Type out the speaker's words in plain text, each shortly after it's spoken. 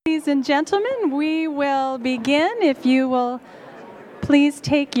and gentlemen, we will begin. If you will please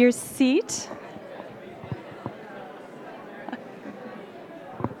take your seat.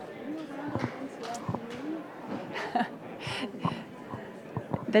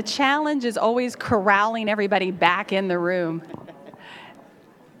 The challenge is always corralling everybody back in the room.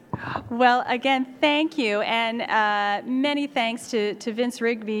 Well, again, thank you, and many thanks to Vince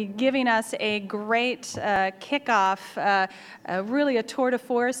Rigby giving us a great kickoff, really a tour de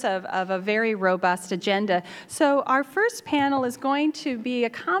force of a very robust agenda. So our first panel is going to be a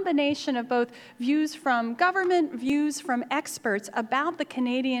combination of both views from government, views from experts about the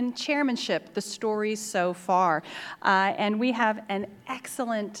Canadian chairmanship, the stories so far. And we have an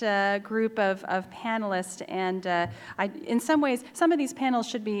excellent group of panelists, and in some ways, some of these panels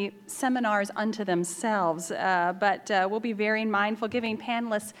should be seminars unto themselves, but we'll be very mindful, giving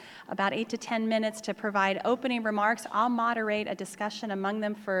panelists about 8 to 10 minutes to provide opening remarks. I'll moderate a discussion among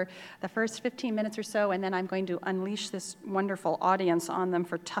them for the first 15 minutes or so, and then I'm going to unleash this wonderful audience on them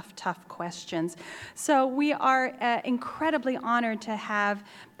for tough questions. So we are incredibly honored to have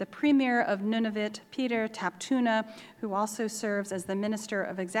the Premier of Nunavut, Peter Taptuna, who also serves as the Minister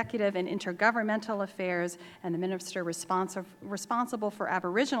of Executive and Intergovernmental Affairs and the Minister responsible for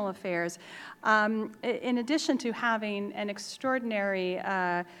Aboriginal Affairs. In addition to having an extraordinary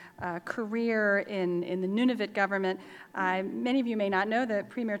career in the Nunavut government, many of you may not know that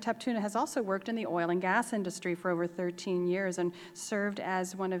Premier Taptuna has also worked in the oil and gas industry for over 13 years and served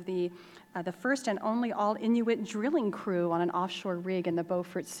as one of the first and only all-Inuit drilling crew on an offshore rig in the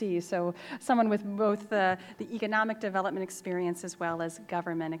Beaufort Sea. So someone with both the economic development experience as well as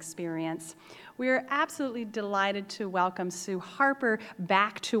government experience. We are absolutely delighted to welcome Sue Harper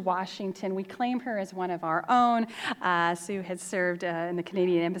back to Washington. We claim her as one of our own. Sue has served in the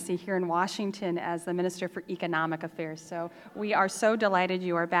Canadian Embassy here in Washington as the Minister for Economic Affairs. So we are so delighted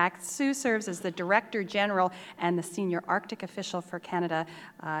you are back. Sue serves as the Director General and the Senior Arctic Official for Canada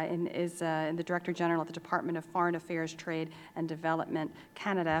and is the Director General at the Department of Foreign Affairs, Trade and Development,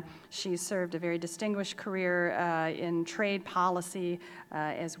 Canada. She's served a very distinguished career in trade policy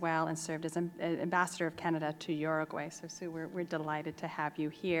as well, and served as Ambassador of Canada to Uruguay. So Sue, we're delighted to have you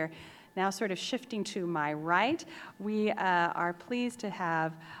here. Now sort of shifting to my right, we are pleased to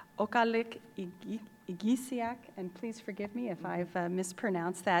have Okalik Eegeesiak, and please forgive me if I've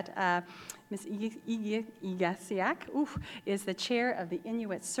mispronounced that. Ms. Eegeesiak is the chair of the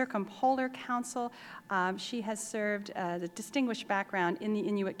Inuit Circumpolar Council. She has served a distinguished background in the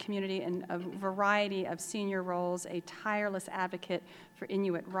Inuit community in a variety of senior roles, a tireless advocate for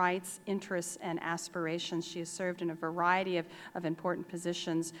Inuit rights, interests, and aspirations. She has served in a variety of important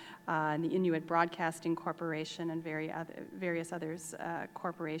positions in the Inuit Broadcasting Corporation and various others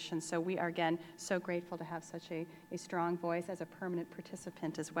corporations. So we are, again, so grateful to have such a strong voice as a permanent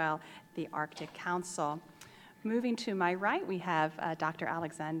participant as well, the Arctic Council. Moving to my right, we have Dr.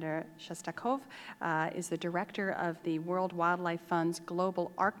 Alexander Shestakov, is the director of the World Wildlife Fund's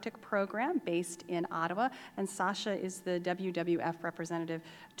Global Arctic Program based in Ottawa, and Sasha is the WWF representative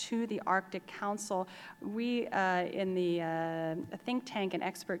to the Arctic Council. We in the think tank and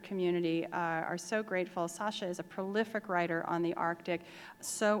expert community are so grateful. Sasha is a prolific writer on the Arctic,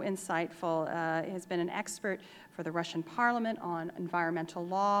 so insightful, has been an expert for the Russian Parliament on environmental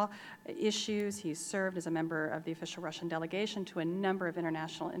law issues. He's served as a member of the official Russian delegation to a number of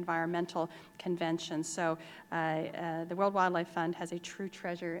international environmental conventions. So the World Wildlife Fund has a true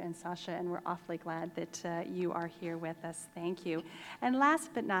treasure in Sasha, and we're awfully glad that you are here with us. Thank you. And last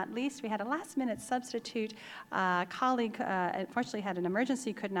but not least, we had a last-minute substitute colleague. Unfortunately, had an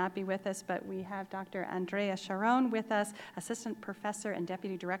emergency, could not be with us, but we have Dr. Andrea Charron with us, assistant professor and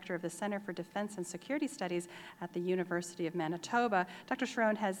deputy director of the Center for Defense and Security Studies at the University of Manitoba. Dr.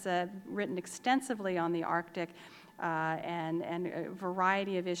 Charron has written extensively on the Arctic and a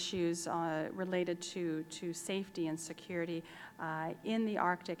variety of issues related to safety and security in the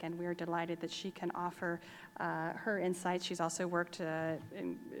Arctic, and we're delighted that she can offer her insights. She's also worked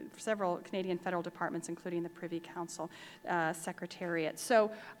in several Canadian federal departments, including the Privy Council Secretariat.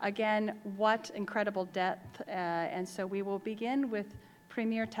 So again, what incredible depth, and so we will begin with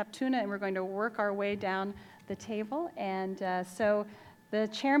Premier Taptuna, and we're going to work our way down the table. And so the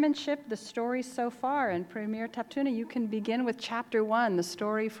chairmanship, the story so far, and Premier Taptuna, you can begin with chapter 1, the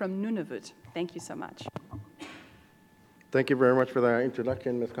story from Nunavut. Thank you so much. Thank you very much for that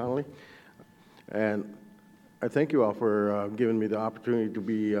introduction, Ms. Conley. And I thank you all for giving me the opportunity to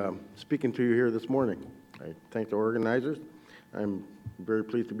be speaking to you here this morning. I thank the organizers. I'm very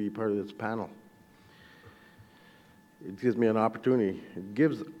pleased to be part of this panel. It gives me an opportunity. It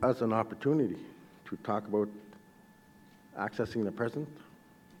gives us an opportunity to talk about accessing the present,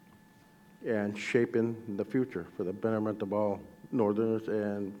 and shaping the future for the betterment of all Northerners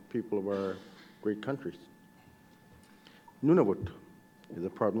and people of our great countries. Nunavut is a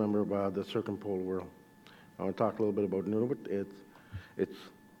proud member of the Circumpolar world. I want to talk a little bit about Nunavut. It's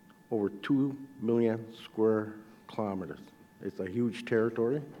over 2 million square kilometers. It's a huge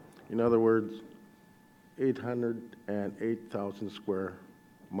territory. In other words, 808,000 square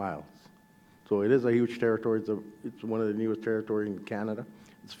miles. So it is a huge territory. It's one of the newest territories in Canada.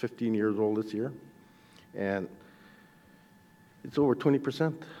 It's 15 years old this year. And it's over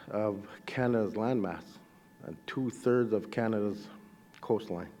 20% of Canada's landmass and 2/3 of Canada's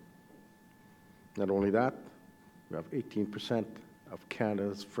coastline. Not only that, we have 18% of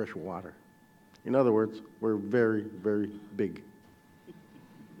Canada's fresh water. In other words, we're very, very big.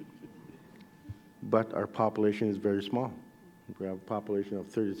 But our population is very small. We have a population of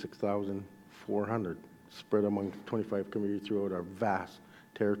 36,400 spread among 25 communities throughout our vast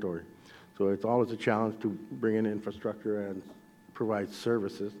territory. So it's always a challenge to bring in infrastructure and provide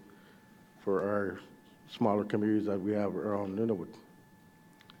services for our smaller communities that we have around Nunavut.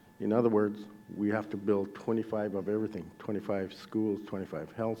 In other words, we have to build 25 of everything, 25 schools,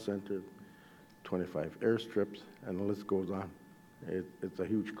 25 health centers, 25 airstrips, and the list goes on. It's a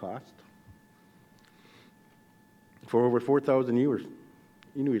huge cost. For over 4,000 years,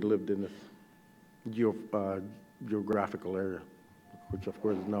 Inuit lived in this geographical area, which of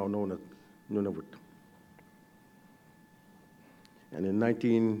course is now known as Nunavut. And in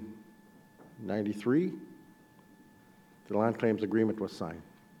 1993, the Land Claims Agreement was signed.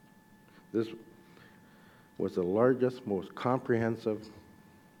 This was the largest, most comprehensive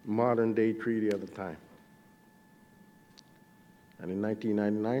modern-day treaty of the time. And in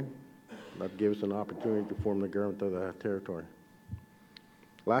 1999, that gave us an opportunity to form the government of the territory.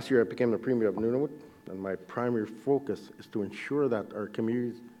 Last year, I became the Premier of Nunavut, and my primary focus is to ensure that our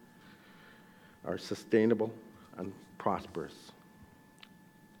communities are sustainable and prosperous.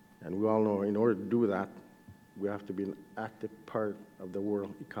 And we all know in order to do that, we have to be an active part of the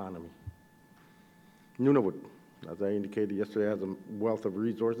world economy. Nunavut, as I indicated yesterday, has a wealth of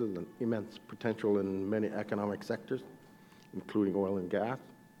resources and immense potential in many economic sectors, including oil and gas,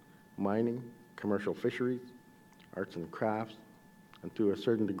 mining, commercial fisheries, arts and crafts, and to a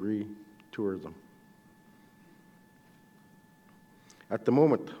certain degree, tourism. At the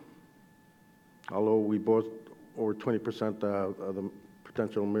moment, although we boast over 20% of the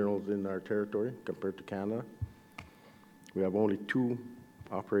potential minerals in our territory compared to Canada, we have only 2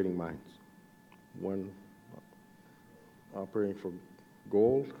 operating mines. One operating for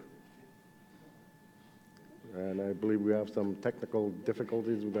gold, and I believe we have some technical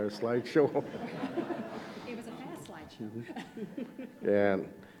difficulties with our slideshow. It was a fast slideshow. And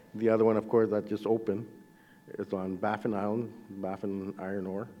the other one, of course, that just opened is on Baffin Island, Baffin iron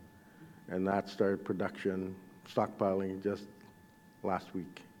ore, and that started production, stockpiling just last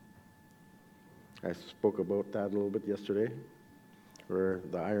week. I spoke about that a little bit yesterday, where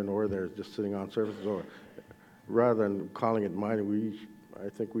the iron ore there is just sitting on surface. So rather than calling it mining, I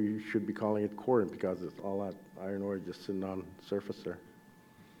think we should be calling it quarrying, because it's all that iron ore just sitting on surface there.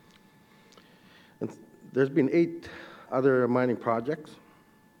 And there's been 8 other mining projects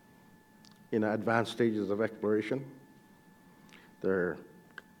in advanced stages of exploration. Their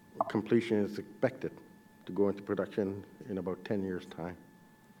completion is expected to go into production in about 10 years' time.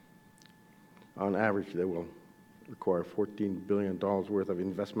 On average, they will require $14 billion worth of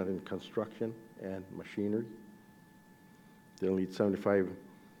investment in construction and machinery. They'll need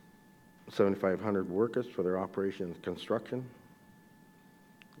 7,500 workers for their operation and construction,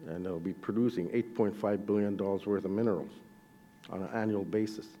 and they'll be producing $8.5 billion worth of minerals on an annual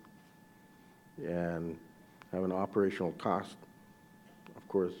basis, and have an operational cost, of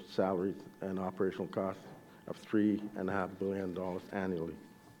course, salaries and operational costs of $3.5 billion annually.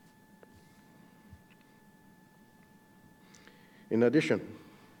 In addition,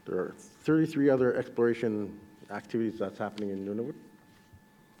 there are 33 other exploration activities that's happening in Nunavut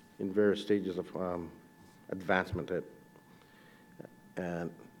in various stages of advancement.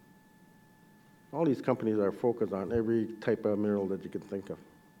 And all these companies are focused on every type of mineral that you can think of: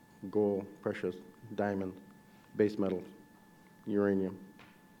 gold, precious, diamond, base metals, uranium,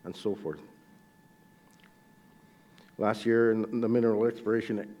 and so forth. Last year, in the mineral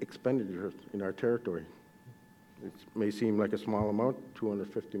exploration expenditures in our territory, it may seem like a small amount,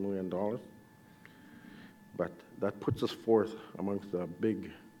 $250 million, but that puts us fourth amongst the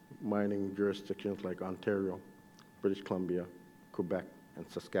big mining jurisdictions like Ontario, British Columbia, Quebec, and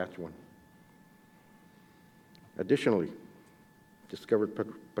Saskatchewan. Additionally, discovered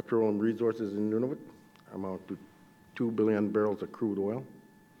petroleum resources in Nunavut amount to 2 billion barrels of crude oil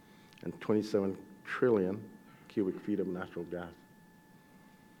and 27 trillion cubic feet of natural gas.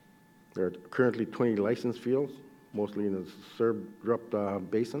 There are currently 20 licensed fields, mostly in the Circumpolar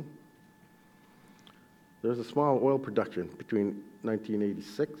basin. There's a small oil production between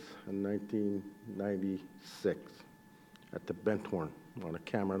 1986 and 1996 at the Benthorn on the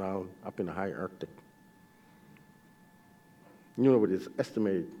Cameron Island up in the high Arctic. Nunavut is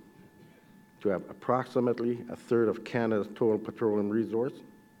estimated to have approximately a third of Canada's total petroleum resource.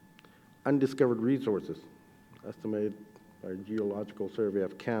 Undiscovered resources, estimated by Geological Survey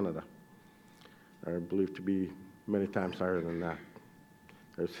of Canada, are believed to be many times higher than that.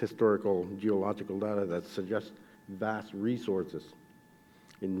 There's historical geological data that suggests vast resources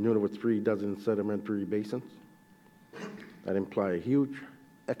in Nunavut's 3 dozen sedimentary basins that imply a huge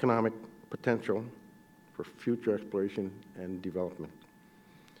economic potential for future exploration and development.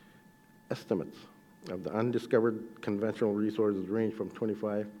 Estimates of the undiscovered conventional resources range from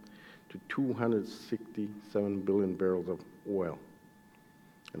 25 to 267 billion barrels of oil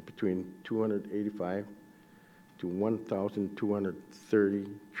and between 285 to 1,230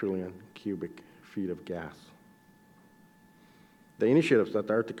 trillion cubic feet of gas. The initiatives that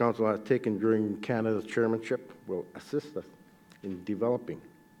the Arctic Council has taken during Canada's chairmanship will assist us in developing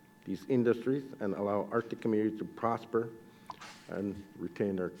these industries and allow Arctic communities to prosper and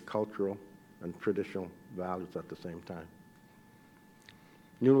retain their cultural and traditional values at the same time.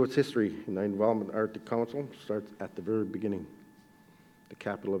 Nunavut's history in the involvement of the Arctic Council starts at the very beginning. The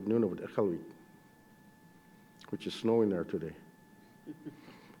capital of Nunavut, Okalik, which is snowing there today,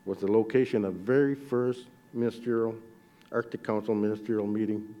 was the location of the very first Arctic Council ministerial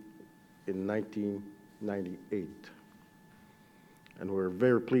meeting in 1998. And we're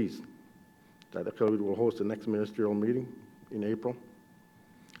very pleased that Okalik will host the next ministerial meeting in April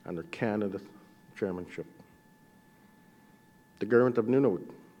under Canada's chairmanship. The government of Nunavut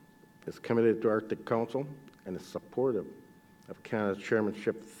is committed to Arctic Council and is supportive of Canada's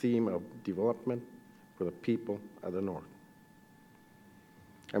chairmanship theme of development for the people of the North.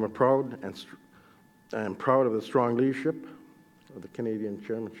 I'm proud of the strong leadership of the Canadian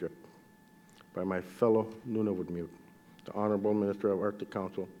chairmanship by my fellow Nunavut, the Honourable Minister of Arctic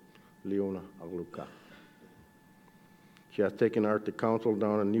Council, Leona Aluka. She has taken Arctic Council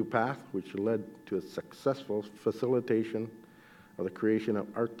down a new path which led to a successful facilitation of the creation of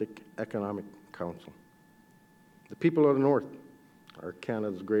Arctic Economic Council. The people of the North are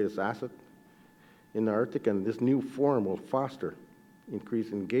Canada's greatest asset in the Arctic, and this new forum will foster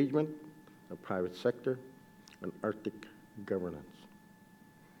increased engagement of private sector and Arctic governance.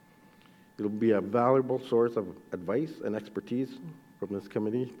 It will be a valuable source of advice and expertise from this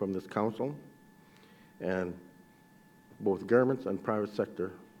committee, from this council, and both governments and private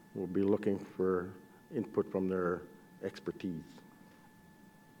sector will be looking for input from their expertise.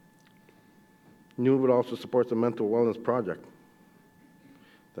 Nunavut also supports a mental wellness project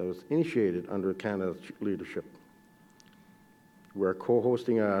that was initiated under Canada's leadership. We're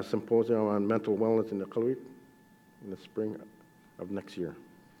co-hosting a symposium on mental wellness in Okalik in the spring of next year.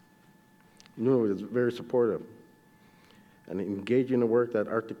 Nunavut is very supportive and engaging in the work that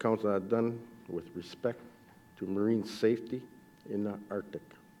Arctic Council has done with respect to marine safety in the Arctic.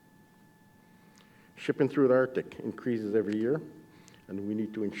 Shipping through the Arctic increases every year, and we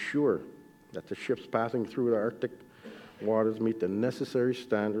need to ensure that the ships passing through the Arctic waters meet the necessary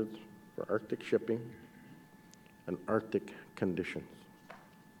standards for Arctic shipping and Arctic conditions.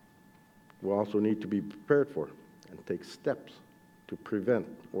 We also need to be prepared for and take steps to prevent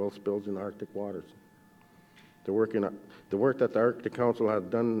oil spills in Arctic waters. The work that the Arctic Council has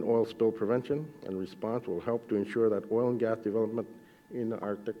done in oil spill prevention and response will help to ensure that oil and gas development in the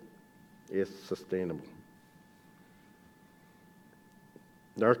Arctic is sustainable.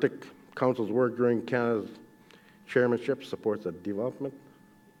 The Arctic Council's work during Canada's chairmanship supports the development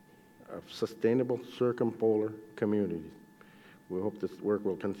of sustainable circumpolar communities. We hope this work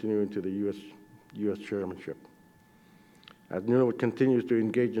will continue into the U.S. chairmanship. As Nunavut continues to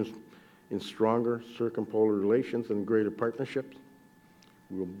engage in stronger circumpolar relations and greater partnerships,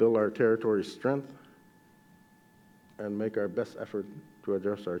 we will build our territory's strength and make our best effort to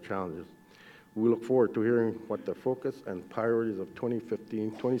address our challenges. We look forward to hearing what the focus and priorities of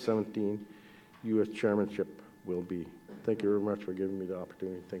 2015-2017 U.S. chairmanship will be. Thank you very much for giving me the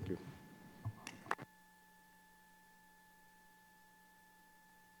opportunity. Thank you.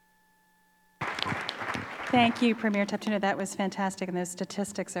 Thank you, Premier Taptuna. That was fantastic, and those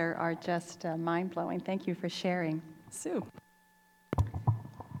statistics are just mind-blowing. Thank you for sharing. Sue.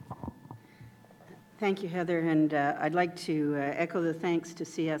 Thank you, Heather, and I'd like to echo the thanks to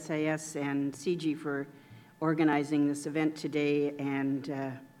CSIS and CIGI for organizing this event today,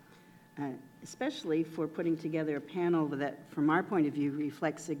 and especially for putting together a panel that, from our point of view,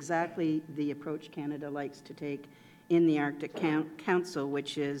 reflects exactly the approach Canada likes to take in the Arctic Council,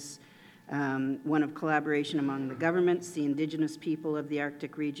 which is one of collaboration among the governments, the Indigenous people of the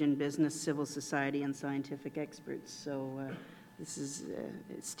Arctic region, business, civil society, and scientific experts. So this is an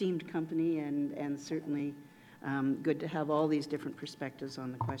esteemed company and certainly good to have all these different perspectives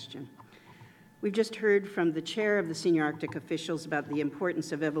on the question. We've just heard from the chair of the senior Arctic officials about the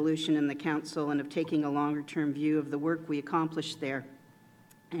importance of evolution in the Council and of taking a longer-term view of the work we accomplished there.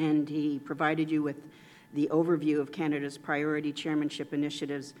 And he provided you with the overview of Canada's priority chairmanship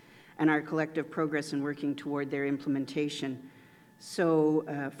initiatives and our collective progress in working toward their implementation.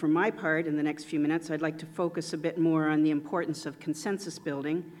 So for my part, in the next few minutes, I'd like to focus a bit more on the importance of consensus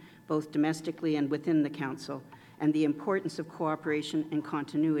building, both domestically and within the Council, and the importance of cooperation and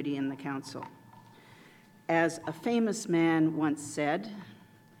continuity in the Council. As a famous man once said,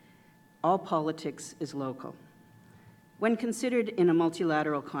 all politics is local. When considered in a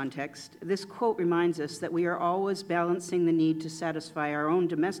multilateral context, this quote reminds us that we are always balancing the need to satisfy our own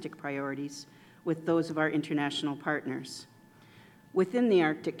domestic priorities with those of our international partners. Within the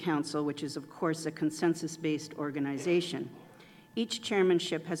Arctic Council, which is of course a consensus-based organization, each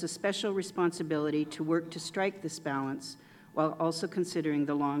chairmanship has a special responsibility to work to strike this balance while also considering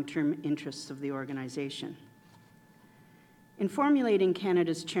the long-term interests of the organization. In formulating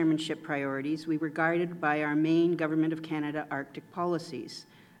Canada's chairmanship priorities, we were guided by our main Government of Canada Arctic policies,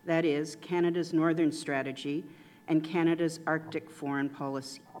 that is, Canada's Northern Strategy and Canada's Arctic foreign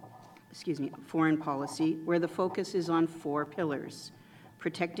policy, where the focus is on 4 pillars: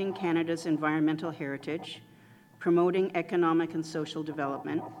 protecting Canada's environmental heritage, promoting economic and social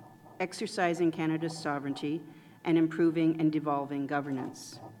development, exercising Canada's sovereignty, and improving and devolving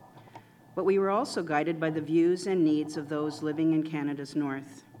governance. But we were also guided by the views and needs of those living in Canada's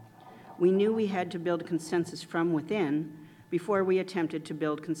north. We knew we had to build consensus from within before we attempted to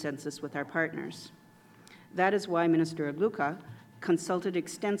build consensus with our partners. That is why Minister Okalik consulted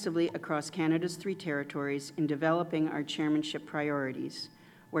extensively across Canada's 3 territories in developing our chairmanship priorities,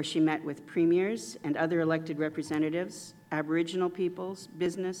 where she met with premiers and other elected representatives, Aboriginal peoples,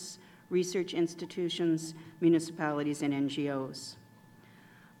 business, research institutions, municipalities, and NGOs.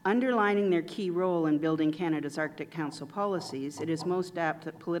 Underlining their key role in building Canada's Arctic Council policies, it is most apt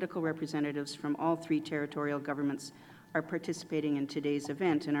that political representatives from all 3 territorial governments are participating in today's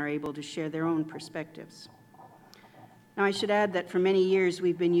event and are able to share their own perspectives. Now, I should add that for many years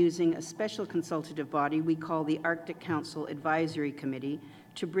we've been using a special consultative body we call the Arctic Council Advisory Committee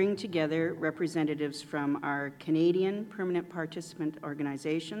to bring together representatives from our Canadian permanent participant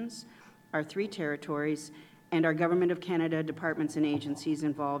organizations, our 3 territories, and our Government of Canada departments and agencies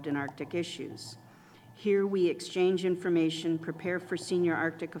involved in Arctic issues. Here we exchange information, prepare for senior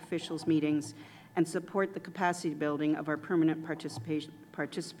Arctic officials meetings, and support the capacity building of our permanent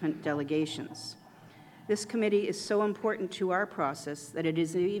participant delegations. This committee is so important to our process that it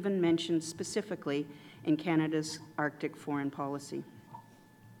is even mentioned specifically in Canada's Arctic foreign policy.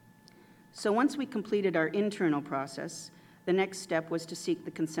 So once we completed our internal process, the next step was to seek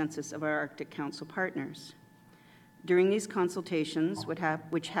the consensus of our Arctic Council partners. During these consultations,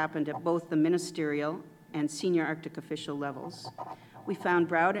 which happened at both the ministerial and senior Arctic official levels, we found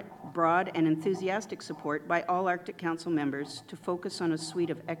broad and enthusiastic support by all Arctic Council members to focus on a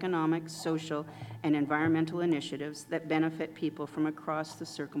suite of economic, social, and environmental initiatives that benefit people from across the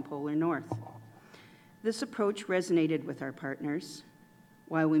circumpolar north. This approach resonated with our partners.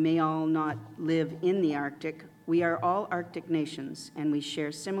 While we may all not live in the Arctic, we are all Arctic nations, and we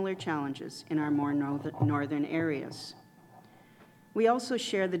share similar challenges in our more northern areas. We also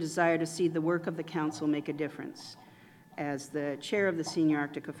share the desire to see the work of the Council make a difference. As the chair of the senior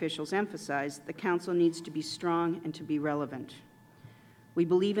Arctic officials emphasized, the Council needs to be strong and to be relevant. We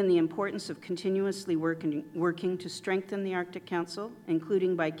believe in the importance of continuously working to strengthen the Arctic Council,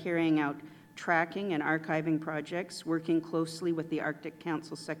 including by carrying out tracking and archiving projects, working closely with the Arctic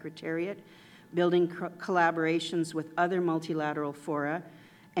Council Secretariat, building collaborations with other multilateral fora,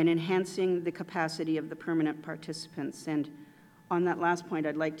 and enhancing the capacity of the permanent participants. And on that last point,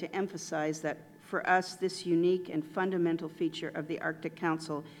 I'd like to emphasize that for us, this unique and fundamental feature of the Arctic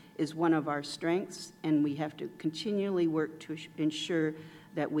Council is one of our strengths, and we have to continually work to ensure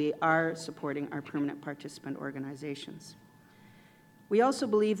that we are supporting our permanent participant organizations. We also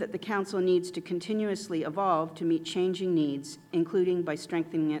believe that the Council needs to continuously evolve to meet changing needs, including by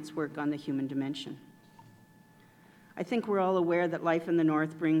strengthening its work on the human dimension. I think we're all aware that life in the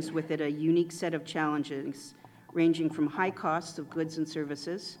North brings with it a unique set of challenges, ranging from high costs of goods and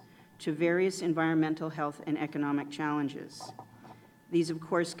services to various environmental, health, and economic challenges. These, of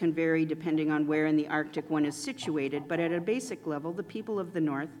course, can vary depending on where in the Arctic one is situated, but at a basic level, the people of the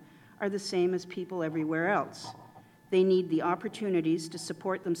North are the same as people everywhere else. They need the opportunities to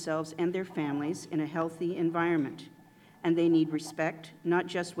support themselves and their families in a healthy environment, and they need respect, not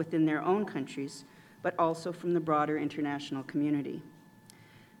just within their own countries, but also from the broader international community.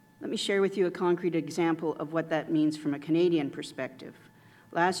 Let me share with you a concrete example of what that means from a Canadian perspective.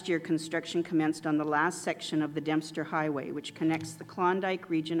 Last year, construction commenced on the last section of the Dempster Highway, which connects the Klondike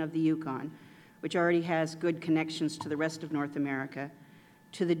region of the Yukon, which already has good connections to the rest of North America,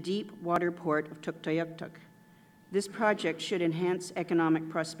 to the deep water port of Tuktoyaktuk. This project should enhance economic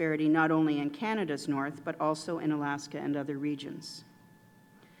prosperity not only in Canada's north, but also in Alaska and other regions.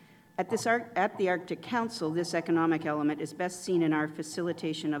 At the Arctic Council, this economic element is best seen in our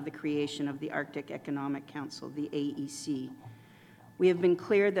facilitation of the creation of the Arctic Economic Council, the AEC. We have been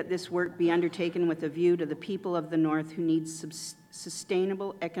clear that this work be undertaken with a view to the people of the North who need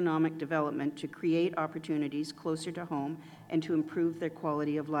sustainable economic development to create opportunities closer to home and to improve their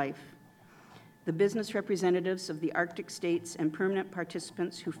quality of life. The business representatives of the Arctic states and permanent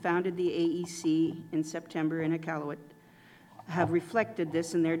participants who founded the AEC in September in Iqaluit have reflected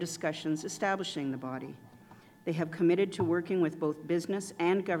this in their discussions establishing the body. They have committed to working with both business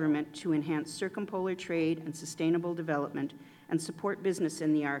and government to enhance circumpolar trade and sustainable development and support business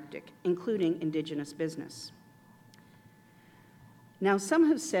in the Arctic, including Indigenous business. Now, some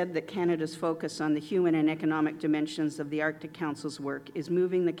have said that Canada's focus on the human and economic dimensions of the Arctic Council's work is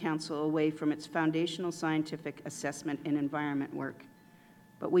moving the Council away from its foundational scientific assessment and environment work.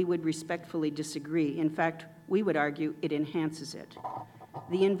 But we would respectfully disagree. In fact, we would argue it enhances it.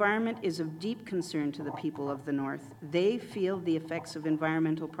 The environment is of deep concern to the people of the North. They feel the effects of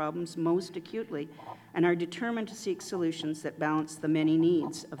environmental problems most acutely and are determined to seek solutions that balance the many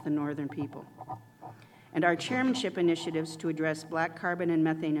needs of the Northern people. And our chairmanship initiatives to address black carbon and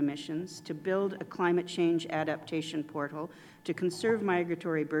methane emissions, to build a climate change adaptation portal, to conserve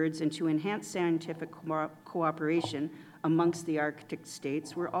migratory birds, and to enhance scientific cooperation amongst the Arctic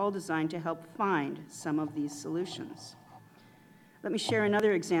states were all designed to help find some of these solutions. Let me share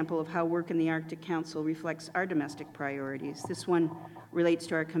another example of how work in the Arctic Council reflects our domestic priorities. This one relates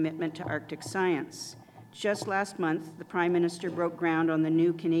to our commitment to Arctic science. Just last month, the Prime Minister broke ground on the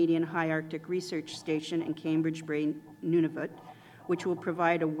new Canadian High Arctic Research Station in Cambridge Bay, Nunavut, which will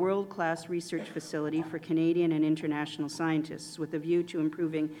provide a world-class research facility for Canadian and international scientists with a view to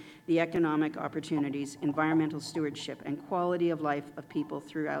improving the economic opportunities, environmental stewardship, and quality of life of people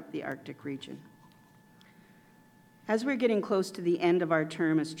throughout the Arctic region. As we're getting close to the end of our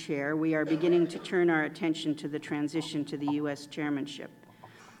term as chair, we are beginning to turn our attention to the transition to the U.S. chairmanship.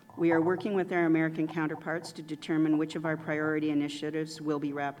 We are working with our American counterparts to determine which of our priority initiatives will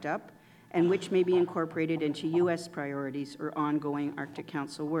be wrapped up and which may be incorporated into U.S. priorities or ongoing Arctic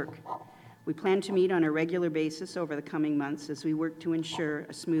Council work. We plan to meet on a regular basis over the coming months as we work to ensure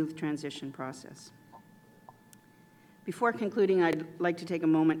a smooth transition process. Before concluding, I'd like to take a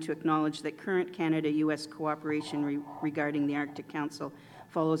moment to acknowledge that current Canada-U.S. cooperation regarding the Arctic Council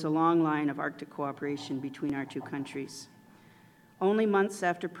follows a long line of Arctic cooperation between our two countries. Only months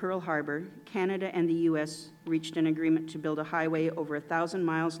after Pearl Harbor, Canada and the U.S. reached an agreement to build a highway over 1,000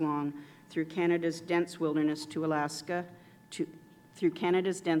 miles long through Canada's dense wilderness to Alaska,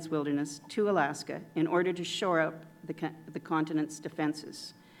 in order to shore up the continent's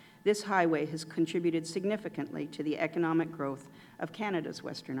defenses. This highway has contributed significantly to the economic growth of Canada's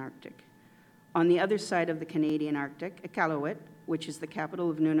Western Arctic. On the other side of the Canadian Arctic, Iqaluit, which is the capital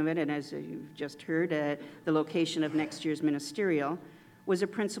of Nunavut, and as you've just heard, the location of next year's ministerial, was a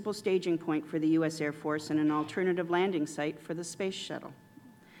principal staging point for the U.S. Air Force and an alternative landing site for the space shuttle.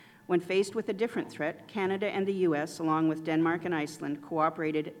 When faced with a different threat, Canada and the U.S., along with Denmark and Iceland,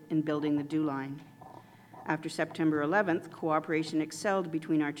 cooperated in building the DEW Line. After September 11th, cooperation excelled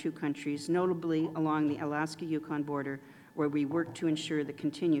between our two countries, notably along the Alaska-Yukon border, where we worked to ensure the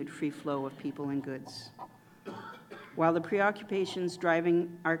continued free flow of people and goods. While the preoccupations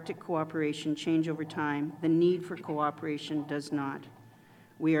driving Arctic cooperation change over time, the need for cooperation does not.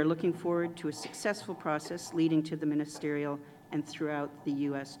 We are looking forward to a successful process leading to the ministerial and throughout the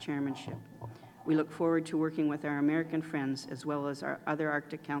U.S. chairmanship. We look forward to working with our American friends as well as our other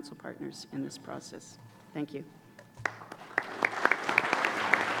Arctic Council partners in this process. Thank you.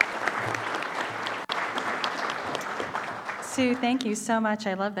 Sue, thank you so much.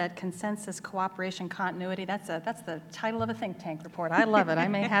 I love that consensus, cooperation, continuity. That's the title of a think tank report. I love it. I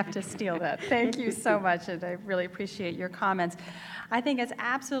may have to steal that. Thank you so much, and I really appreciate your comments. I think it's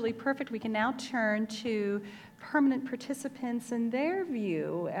absolutely perfect. We can now turn to permanent participants and their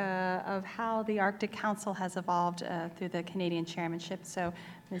view of how the Arctic Council has evolved through the Canadian chairmanship. So,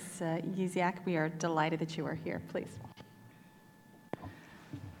 Ms. Eegeesiak, we are delighted that you are here. Please.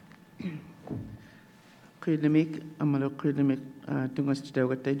 Kuilimik, amalo kuilimik, tungos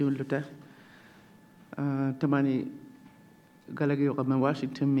chidawatay duluta. Tamani galagyo kama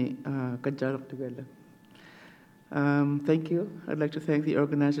Washington mi kajalok together. Thank you. I'd like to thank the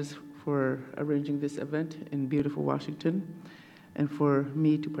organizers for arranging this event in beautiful Washington and for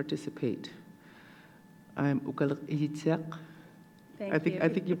me to participate. I'm Okalik Eegeesiak. I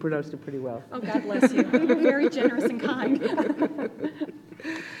think you pronounced it pretty well. Oh, God bless you. You're very generous and kind.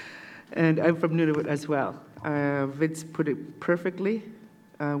 And I'm from Nunavut as well. Vince put it perfectly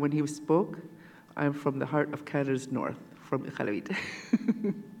when he spoke. I'm from the heart of Canada's north, from Iqaluit.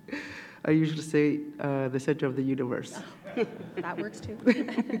 I usually say the center of the universe. That works too.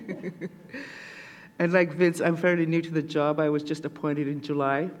 And like Vince, I'm fairly new to the job. I was just appointed in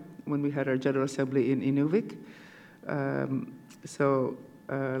July when we had our General Assembly in Inuvik.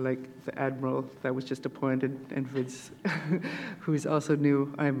 Like the Admiral that was just appointed, and Vince, who is also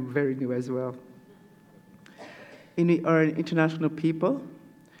new, I'm very new as well. Inuit are an international people.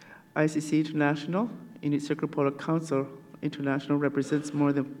 ICC International, Inuit Circumpolar Council International, represents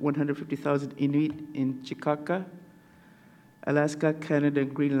more than 150,000 Inuit in Chikaka, Alaska, Canada,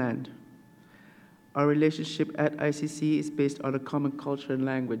 and Greenland. Our relationship at ICC is based on a common culture and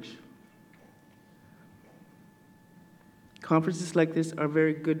language. Conferences like this are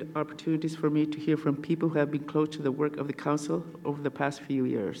very good opportunities for me to hear from people who have been close to the work of the Council over the past few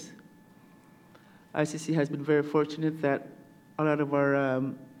years. ICC has been very fortunate that a lot of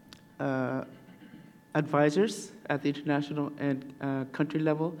our advisors at the international and country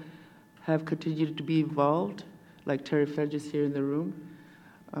level have continued to be involved, like Terry Fedge is here in the room.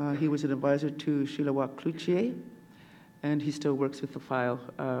 He was an advisor to Shilawak Cloutier, and he still works with the file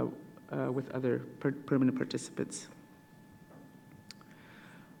with other permanent participants.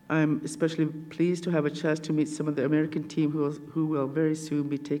 I'm especially pleased to have a chance to meet some of the American team who will very soon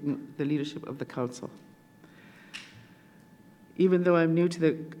be taking the leadership of the Council. Even though I'm new to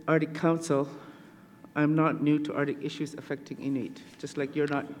the Arctic Council, I'm not new to Arctic issues affecting Inuit, just like you're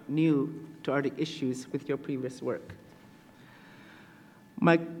not new to Arctic issues with your previous work.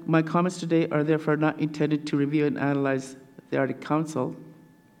 My comments today are therefore not intended to review and analyze the Arctic Council.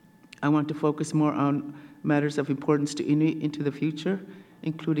 I want to focus more on matters of importance to Inuit into the future,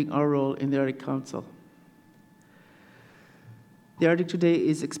 including our role in the Arctic Council. The Arctic today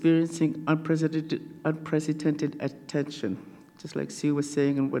is experiencing unprecedented attention, just like Sue was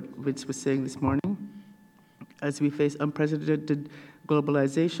saying and what Vince was saying this morning. As we face unprecedented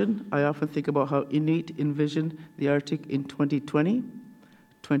globalization, I often think about how Inuit envision the Arctic in 2020,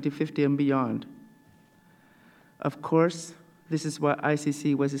 2050, and beyond. Of course, this is why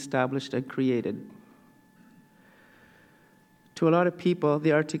ICC was established and created. To a lot of people,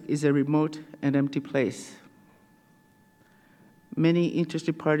 the Arctic is a remote and empty place. Many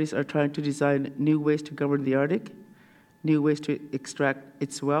interested parties are trying to design new ways to govern the Arctic, new ways to extract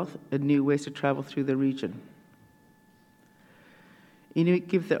its wealth, and new ways to travel through the region. Inuit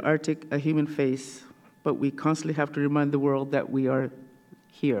give the Arctic a human face, but we constantly have to remind the world that we are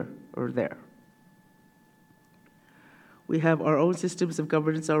here or there. We have our own systems of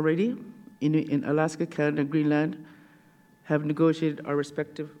governance already. Inuit in Alaska, Canada, and Greenland have negotiated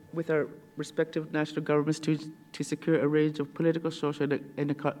with our respective national governments to secure a range of political, social,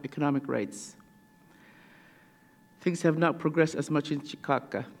 and economic rights. Things have not progressed as much in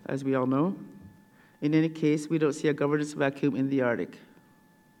Chikaka, as we all know. In any case, we don't see a governance vacuum in the Arctic.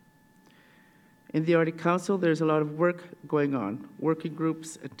 In the Arctic Council, there's a lot of work going on. Working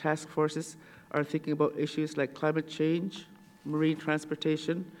groups and task forces are thinking about issues like climate change, marine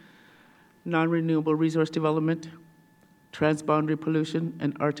transportation, non-renewable resource development, transboundary pollution,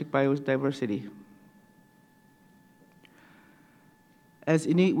 and Arctic biodiversity. As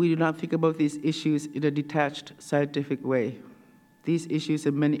Inuit, we do not think about these issues in a detached, scientific way. These issues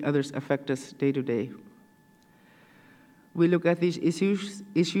and many others affect us day to day. We look at these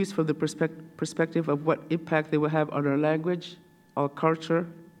issues from the perspective of what impact they will have on our language, our culture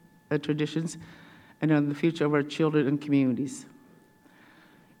and traditions, and on the future of our children and communities.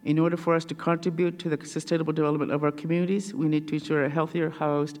 In order for us to contribute to the sustainable development of our communities, we need to ensure a healthier,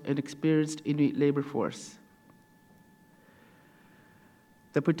 housed, and experienced Inuit labor force.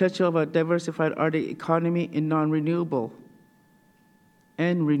 The potential of a diversified Arctic economy in non-renewable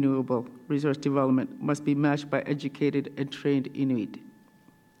and renewable resource development must be matched by educated and trained Inuit.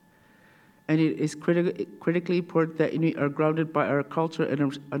 And it is critically important that Inuit are grounded by our culture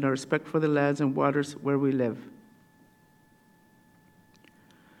and our respect for the lands and waters where we live.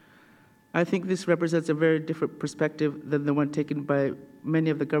 I think this represents a very different perspective than the one taken by many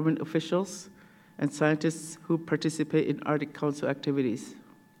of the government officials and scientists who participate in Arctic Council activities.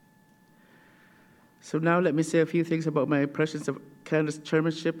 So now let me say a few things about my impressions of Canada's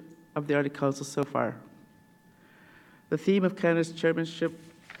chairmanship of the Arctic Council so far. The theme of Canada's chairmanship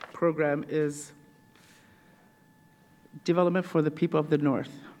program is development for the people of the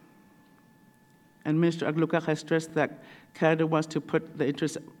North. And Minister Okalik has stressed that Canada wants to put the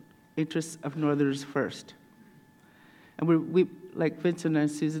interests of Northerners first. And we, like Vincent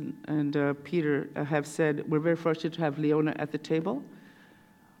and Susan and Peter have said, we're very fortunate to have Leona at the table.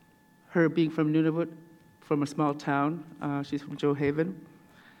 Her being from Nunavut, from a small town, she's from Johaven.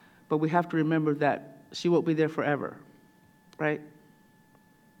 But we have to remember that she won't be there forever, right?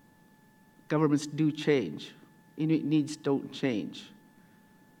 Governments do change. Inuit needs don't change.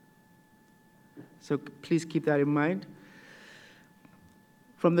 So please keep that in mind.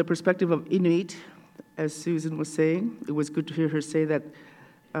 From the perspective of Inuit, as Susan was saying, it was good to hear her say that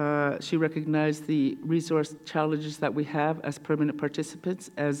she recognized the resource challenges that we have as permanent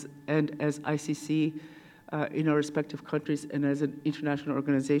participants and as ICC in our respective countries and as an international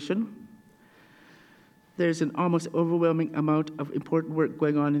organization. There's an almost overwhelming amount of important work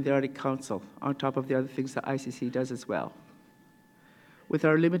going on in the Arctic Council, on top of the other things that ICC does as well. With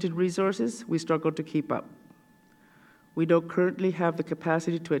our limited resources, we struggle to keep up. We don't currently have the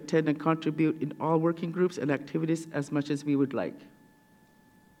capacity to attend and contribute in all working groups and activities as much as we would like.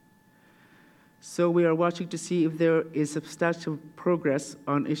 So we are watching to see if there is substantial progress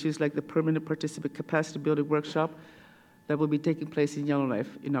on issues like the Permanent Participant Capacity Building Workshop that will be taking place in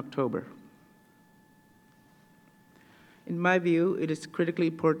Yellowknife in October. In my view, it is critically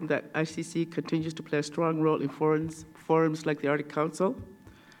important that ICC continues to play a strong role in forums like the Arctic Council.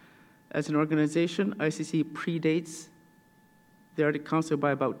 As an organization, ICC predates the Arctic Council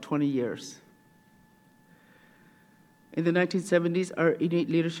by about 20 years. In the 1970s, our Inuit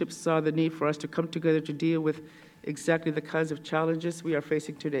leadership saw the need for us to come together to deal with exactly the kinds of challenges we are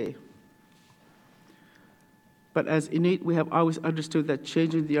facing today. But as Inuit, we have always understood that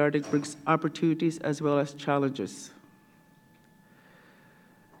changing the Arctic brings opportunities as well as challenges.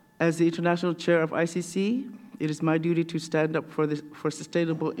 As the international chair of ICC, it is my duty to stand up for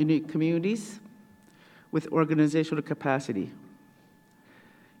sustainable Inuit communities with organizational capacity.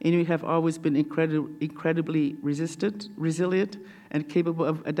 Inuit have always been incredibly resilient, and capable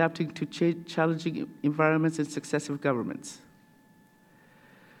of adapting to challenging environments and successive governments.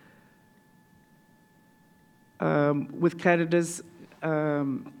 With Canada's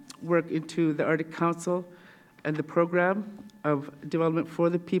work into the Arctic Council and the program of development for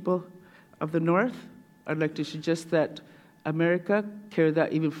the people of the North, I'd like to suggest that America carry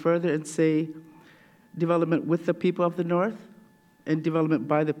that even further and say development with the people of the North and development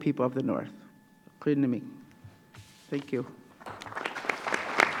by the people of the North. Thank you.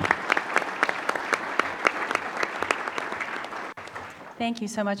 Thank you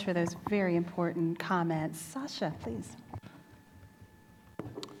so much for those very important comments. Sasha, please.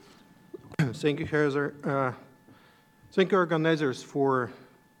 Thank you, Heather. Thank you, organizers, for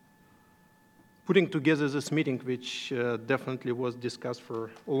putting together this meeting, which definitely was discussed for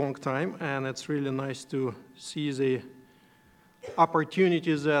a long time, and it's really nice to see the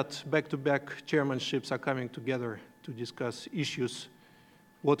opportunities that back-to-back chairmanships are coming together to discuss issues,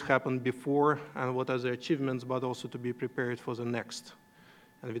 what happened before and what are the achievements, but also to be prepared for the next.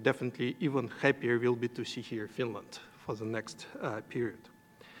 And we definitely even happier will be to see here Finland for the next period.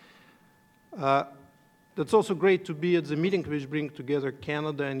 That's also great to be at the meeting which brings together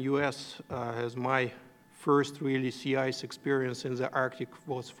Canada and US, as my first really CIS experience in the Arctic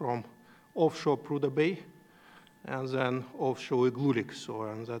was from offshore Prudhoe Bay and then offshore Okalik.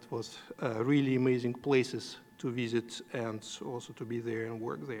 And that was really amazing places to visit and also to be there and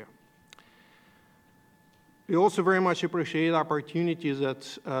work there. We also very much appreciate opportunities that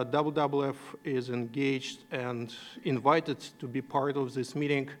WWF is engaged and invited to be part of this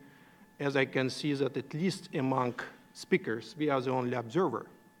meeting, as I can see that at least among speakers, we are the only observer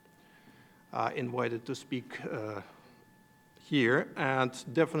invited to speak here, and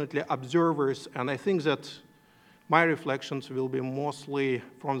definitely observers. And I think that my reflections will be mostly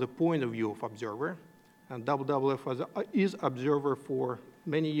from the point of view of observer. And WWF is observer for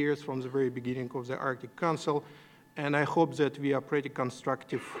many years from the very beginning of the Arctic Council. And I hope that we are pretty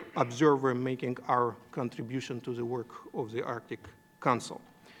constructive observer making our contribution to the work of the Arctic Council.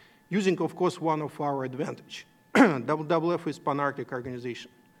 Using, of course, one of our advantage. WWF is pan-Arctic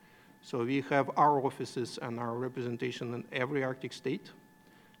organization. So we have our offices and our representation in every Arctic state.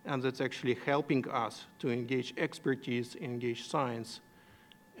 And that's actually helping us to engage expertise, engage science,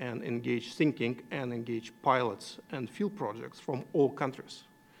 and engage thinking and engage pilots and field projects from all countries.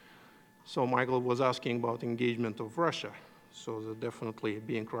 So Michael was asking about engagement of Russia. So that definitely,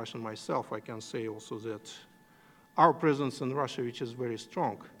 being Russian myself, I can say also that our presence in Russia, which is very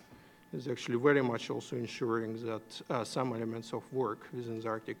strong, is actually very much also ensuring that some elements of work within the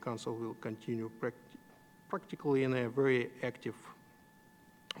Arctic Council will continue practically in a very active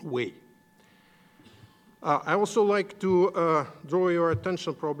way. I also like to draw your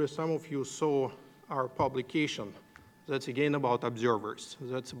attention, probably some of you saw our publication. That's again about observers.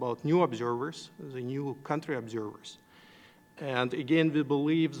 That's about new observers, the new country observers. And again, we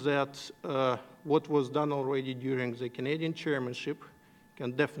believe that what was done already during the Canadian chairmanship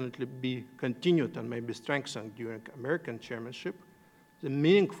can definitely be continued and maybe strengthened during American chairmanship, the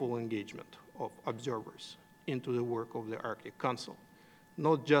meaningful engagement of observers into the work of the Arctic Council,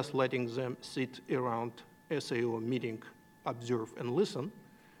 not just letting them sit around SAO meeting, observe and listen,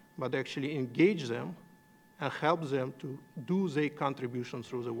 but actually engage them and help them to do their contribution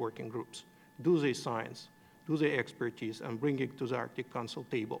through the working groups, do their science, do their expertise, and bring it to the Arctic Council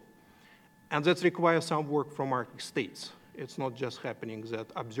table. And that requires some work from Arctic states. It's not just happening that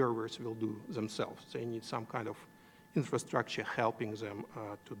observers will do themselves. They need some kind of infrastructure helping them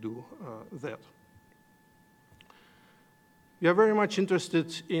to do that. We are very much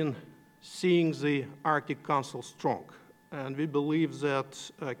interested in seeing the Arctic Council strong. And we believe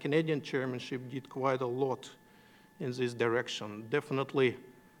that Canadian chairmanship did quite a lot in this direction. Definitely,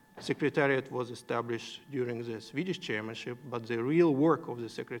 Secretariat was established during the Swedish chairmanship, but the real work of the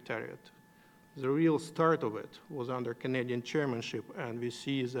Secretariat, the real start of it, was under Canadian chairmanship, and we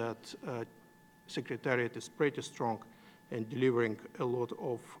see that Secretariat is pretty strong and delivering a lot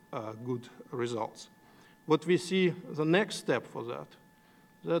of good results. What we see the next step for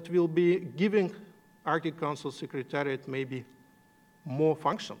that will be giving Arctic Council Secretariat maybe more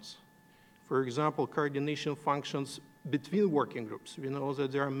functions. For example, coordination functions between working groups. We know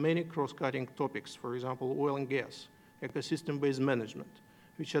that there are many cross-cutting topics, for example, oil and gas, ecosystem-based management,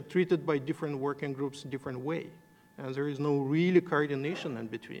 which are treated by different working groups in different way. And there is no really coordination in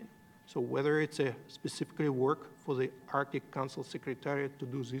between. So whether it's a specifically work for the Arctic Council Secretariat to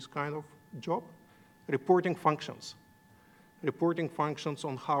do this kind of job, reporting functions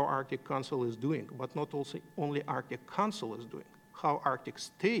on how Arctic Council is doing, but not also only Arctic Council is doing, how Arctic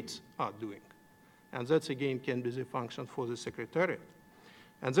states are doing. And that, again, can be the function for the Secretariat.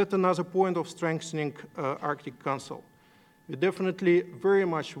 And that's another point of strengthening Arctic Council. We definitely very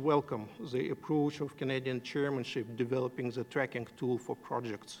much welcome the approach of Canadian chairmanship developing the tracking tool for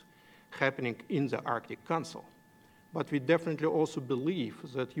projects happening in the Arctic Council. But we definitely also believe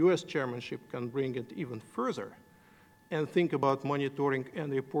that US chairmanship can bring it even further and think about monitoring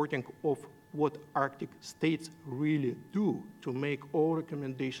and reporting of what Arctic states really do to make all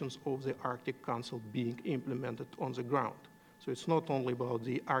recommendations of the Arctic Council being implemented on the ground. So it's not only about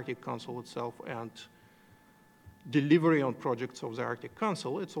the Arctic Council itself and delivery on projects of the Arctic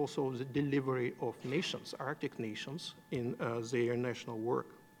Council, it's also the delivery of nations, Arctic nations, in their national work.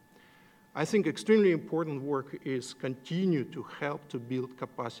 I think extremely important work is continue to help to build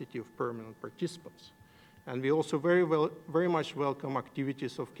capacity of permanent participants. And we also very much welcome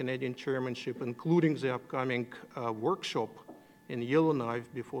activities of Canadian chairmanship, including the upcoming workshop in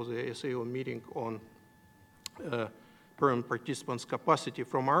Yellowknife before the SAO meeting on permanent participants' capacity.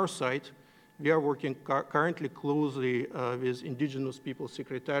 From our side, we are working currently closely with Indigenous Peoples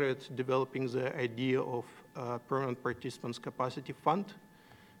Secretariat, developing the idea of permanent participants' capacity fund,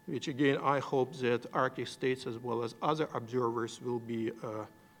 which again, I hope that Arctic states as well as other observers will be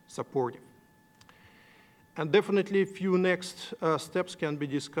supportive. And definitely a few next steps can be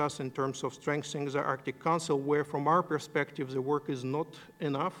discussed in terms of strengthening the Arctic Council, where from our perspective, the work is not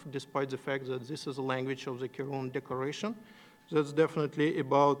enough, despite the fact that this is a language of the Charron Declaration. That's definitely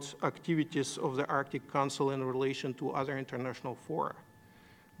about activities of the Arctic Council in relation to other international fora,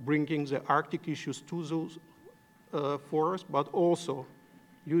 bringing the Arctic issues to those forums, but also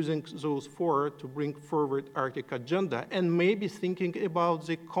using those fora to bring forward Arctic agenda and maybe thinking about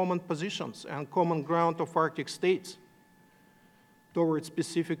the common positions and common ground of Arctic states towards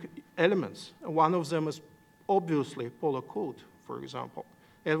specific elements. One of them is obviously polar code, for example.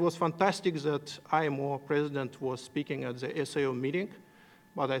 It was fantastic that IMO president was speaking at the SAO meeting,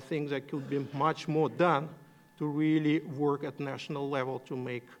 but I think there could be much more done to really work at national level to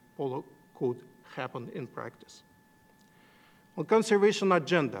make polar code happen in practice. On conservation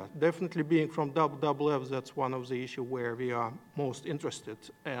agenda, definitely being from WWF, that's one of the issues where we are most interested.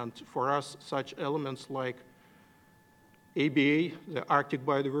 And for us, such elements like ABA, the Arctic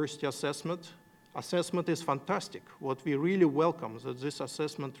Biodiversity Assessment, Assessment is fantastic. What we really welcome is that this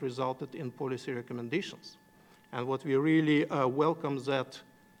assessment resulted in policy recommendations. And what we really welcome is that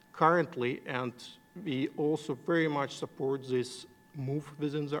currently, and we also very much support this move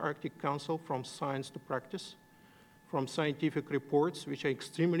within the Arctic Council from science to practice, from scientific reports, which are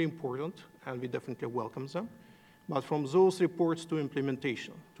extremely important, and we definitely welcome them, but from those reports to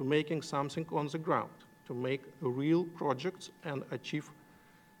implementation, to making something on the ground, to make real projects and achieve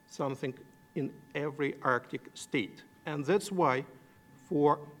something in every Arctic state. And that's why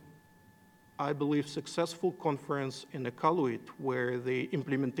for, I believe, successful conference in Iqaluit, where the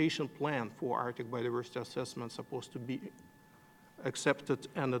implementation plan for Arctic biodiversity assessment is supposed to be accepted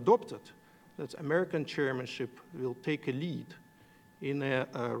and adopted, that American chairmanship will take a lead in a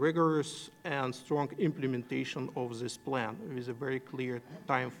rigorous and strong implementation of this plan with a very clear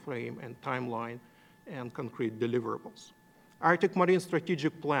time frame and timeline and concrete deliverables. Arctic Marine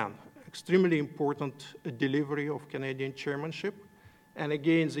Strategic Plan, extremely important delivery of Canadian chairmanship. And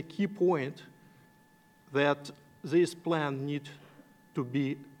again, the key point that this plan needs to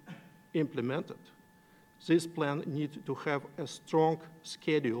be implemented. This plan needs to have a strong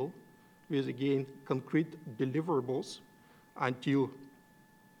schedule with, again, concrete deliverables until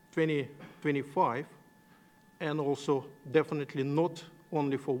 2025, and also definitely not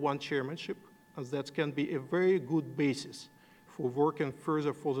only for one chairmanship, as that can be a very good basis for working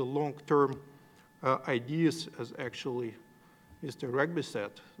further for the long-term ideas, as actually Mr. Rigby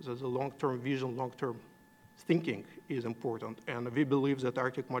said, that the long-term vision, long-term thinking is important. And we believe that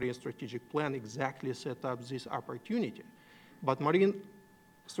Arctic Marine Strategic Plan exactly set up this opportunity. But Marine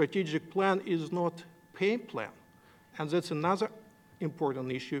Strategic Plan is not pay plan. And that's another important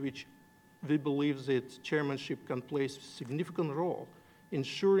issue which we believe that chairmanship can play a significant role,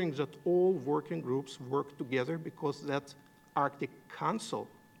 ensuring that all working groups work together, because that's Arctic Council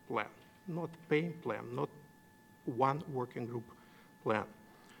plan, not pay plan, not one working group plan.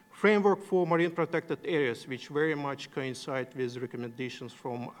 Framework for marine protected areas, which very much coincide with recommendations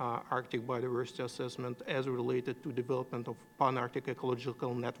from Arctic biodiversity assessment as related to development of pan-Arctic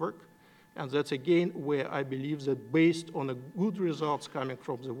ecological network. And that's again where I believe that based on the good results coming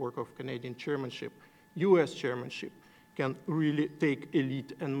from the work of Canadian chairmanship, US chairmanship can really take a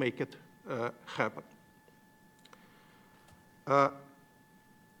lead and make it happen.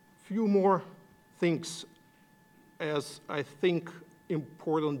 Few more things as I think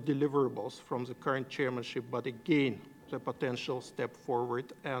important deliverables from the current chairmanship, but again, the potential step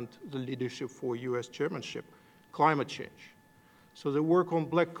forward and the leadership for US chairmanship, climate change. So the work on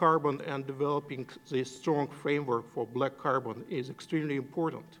black carbon and developing this strong framework for black carbon is extremely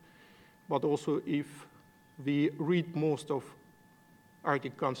important. But also if we read most of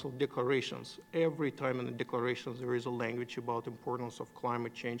Arctic Council declarations, every time in the declarations there is a language about importance of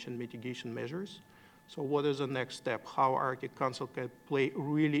climate change and mitigation measures. So what is the next step? How Arctic Council can play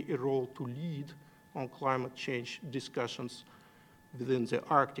really a role to lead on climate change discussions within the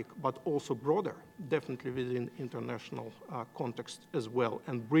Arctic, but also broader, definitely within international context as well,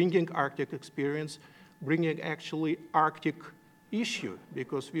 and bringing Arctic experience, bringing actually Arctic issue,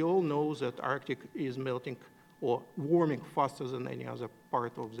 because we all know that Arctic is melting or warming faster than any other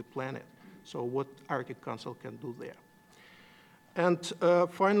part of the planet. So what Arctic Council can do there. And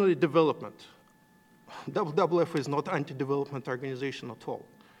finally, development. WWF is not anti-development organization at all.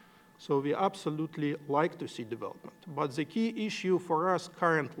 So we absolutely like to see development. But the key issue for us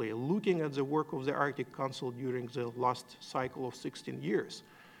currently, looking at the work of the Arctic Council during the last cycle of 16 years,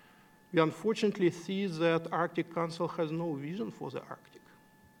 we unfortunately see that Arctic Council has no vision for the Arctic.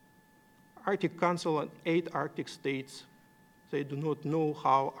 Arctic Council and 8 Arctic states, they do not know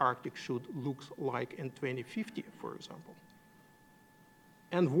how Arctic should look like in 2050, for example.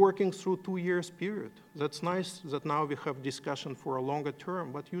 And working through 2 years period. That's nice that now we have discussion for a longer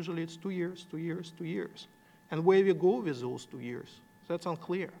term, but usually it's 2 years, 2 years, 2 years. And where we go with those 2 years, that's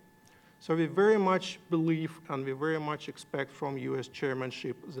unclear. So we very much believe and we very much expect from US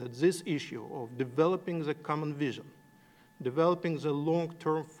chairmanship that this issue of developing the common vision, developing the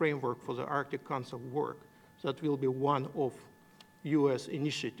long-term framework for the Arctic Council work, that will be one of US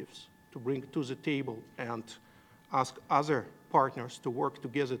initiatives to bring to the table and ask other partners to work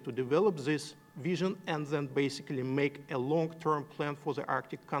together to develop this vision and then basically make a long-term plan for the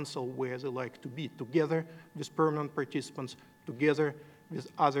Arctic Council where they like to be, together with permanent participants, together with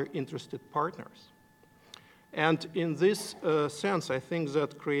other interested partners. And in this sense, I think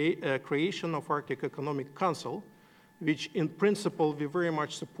that creation of Arctic Economic Council, which in principle we very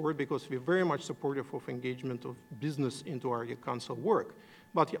much support because we're very much supportive of engagement of business into Arctic Council work.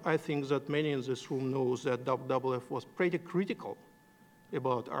 But I think that many in this room knows that WWF was pretty critical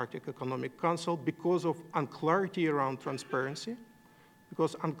about Arctic Economic Council because of unclarity around transparency,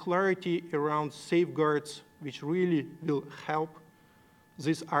 because unclarity around safeguards which really will help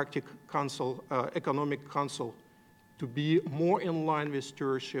this Arctic Council, Economic Council, to be more in line with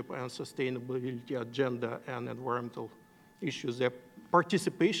stewardship and sustainability agenda and environmental issues. Their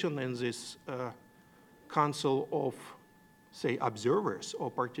participation in this council of, say, observers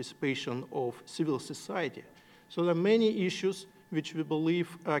or participation of civil society. So there are many issues which we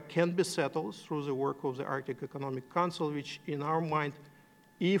believe can be settled through the work of the Arctic Economic Council, which in our mind,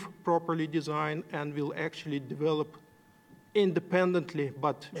 if properly designed and will actually develop independently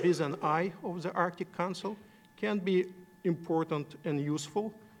but with an eye of the Arctic Council, can be important and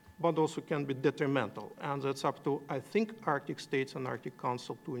useful, but also can be detrimental. And that's up to, I think, Arctic states and Arctic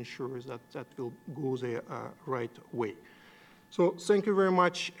Council to ensure that that will go the right way. So thank you very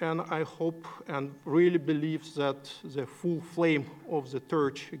much, and I hope and really believe that the full flame of the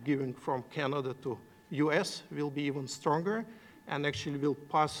torch given from Canada to US will be even stronger and actually will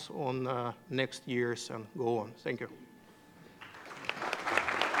pass on next years and go on. Thank you.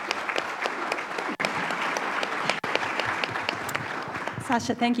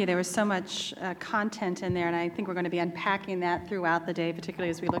 Sasha, thank you. There was so much content in there, and I think we're going to be unpacking that throughout the day, particularly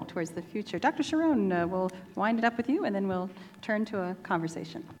as we look towards the future. Dr. Charron, we'll wind it up with you, and then we'll turn to a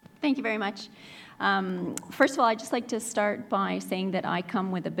conversation. Thank you very much. First of all, I'd just like to start by saying that I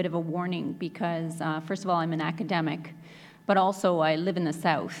come with a bit of a warning because, first of all, I'm an academic, but also I live in the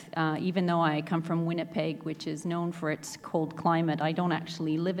South. Even though I come from Winnipeg, which is known for its cold climate, I don't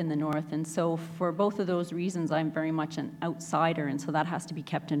actually live in the North. And so for both of those reasons, I'm very much an outsider, and so that has to be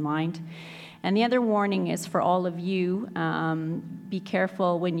kept in mind. And the other warning is for all of you, be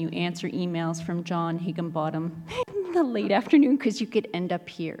careful when you answer emails from John Higginbotham in the late afternoon, because you could end up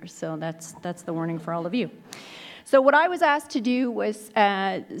here. So that's the warning for all of you. So what I was asked to do was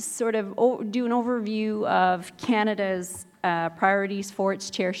sort of do an overview of Canada's priorities for its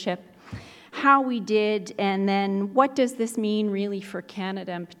chairship, how we did, and then what does this mean really for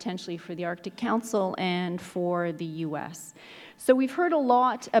Canada and potentially for the Arctic Council and for the US. So we've heard a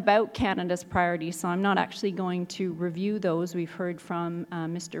lot about Canada's priorities, so I'm not actually going to review those. We've heard from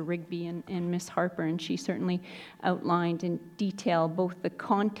Mr. Rigby and Ms. Harper, and she certainly outlined in detail both the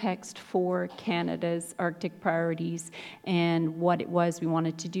context for Canada's Arctic priorities and what it was we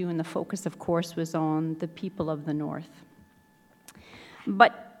wanted to do, and the focus, of course, was on the people of the North.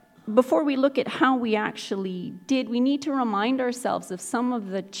 But before we look at how we actually did, we need to remind ourselves of some of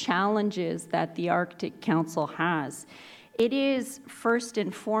the challenges that the Arctic Council has. It is, first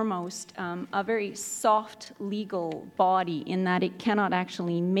and foremost, a very soft legal body in that it cannot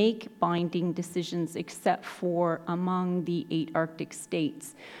actually make binding decisions except for among the 8 Arctic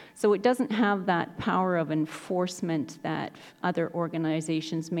states. So it doesn't have that power of enforcement that other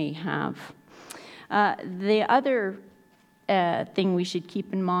organizations may have. The other thing we should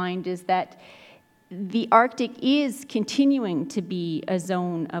keep in mind is that the Arctic is continuing to be a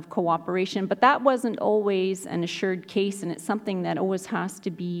zone of cooperation, but that wasn't always an assured case, and it's something that always has to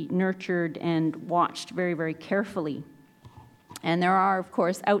be nurtured and watched very, very carefully. And there are, of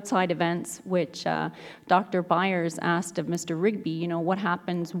course, outside events, which Dr. Byers asked of Mr. Rigby, you know, what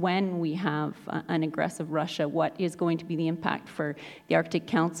happens when we have an aggressive Russia? What is going to be the impact for the Arctic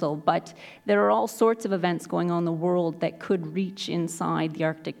Council? But there are all sorts of events going on in the world that could reach inside the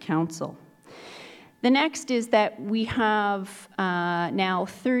Arctic Council. The next is that we have now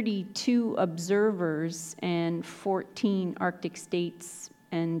 32 observers and 14 Arctic states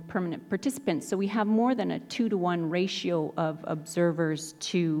and permanent participants. So we have more than a 2-to-1 ratio of observers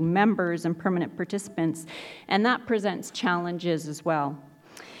to members and permanent participants, and that presents challenges as well.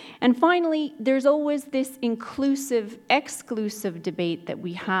 And finally, there's always this inclusive-exclusive debate that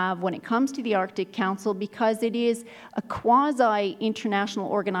we have when it comes to the Arctic Council, because it is a quasi-international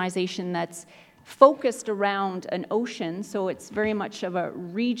organization that's focused around an ocean, so it's very much of a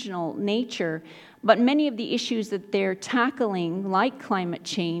regional nature, but many of the issues that they're tackling, like climate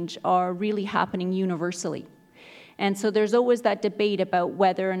change, are really happening universally. And so there's always that debate about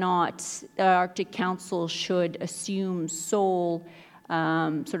whether or not the Arctic Council should assume sole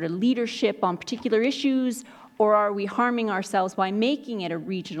sort of leadership on particular issues, or are we harming ourselves by making it a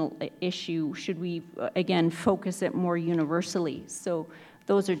regional issue? Should we, again, focus it more universally? So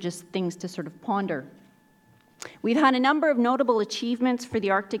those are just things to sort of ponder. We've had a number of notable achievements for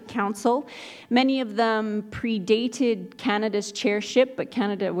the Arctic Council. Many of them predated Canada's chairship, but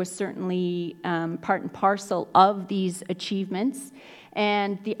Canada was certainly part and parcel of these achievements.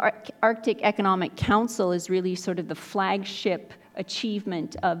 And the Arctic Economic Council is really sort of the flagship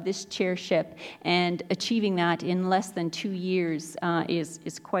achievement of this chairship, and achieving that in less than 2 years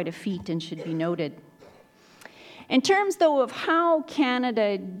is quite a feat and should be noted. In terms, though, of how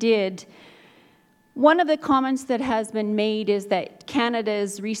Canada did, one of the comments that has been made is that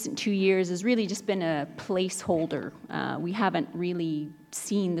Canada's recent 2 years has really just been a placeholder. We haven't really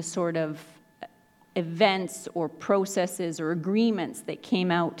seen the sort of events or processes or agreements that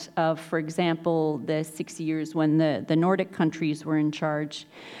came out of, for example, the 6 years when the Nordic countries were in charge.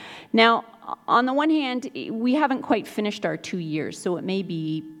 Now, on the one hand, we haven't quite finished our 2 years, so it may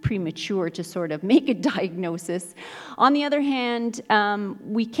be premature to sort of make a diagnosis. On the other hand,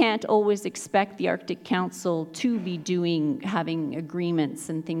 we can't always expect the Arctic Council to be having agreements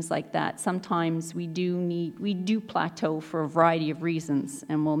and things like that. Sometimes we do plateau for a variety of reasons,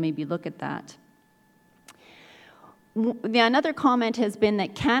 and we'll maybe look at that. Another comment has been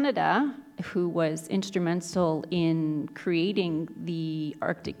that Canada, who was instrumental in creating the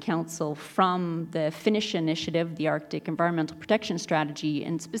Arctic Council from the Finnish initiative, the Arctic Environmental Protection Strategy,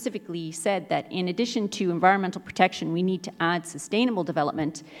 and specifically said that in addition to environmental protection, we need to add sustainable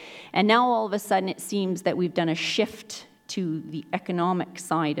development. And now all of a sudden it seems that we've done a shift to the economic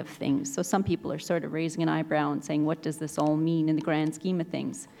side of things. So some people are sort of raising an eyebrow and saying, what does this all mean in the grand scheme of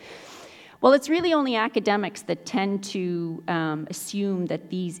things? Well, it's really only academics that tend to assume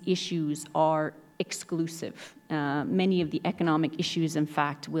that these issues are exclusive. Many of the economic issues, in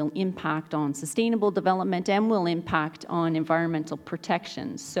fact, will impact on sustainable development and will impact on environmental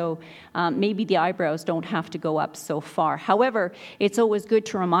protection. So maybe the eyebrows don't have to go up so far. However, it's always good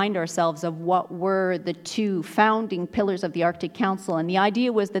to remind ourselves of what were the two founding pillars of the Arctic Council, and the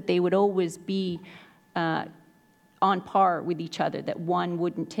idea was that they would always be on par with each other, that one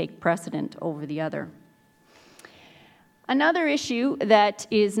wouldn't take precedent over the other. Another issue that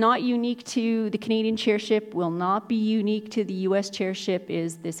is not unique to the Canadian chairship, will not be unique to the US chairship,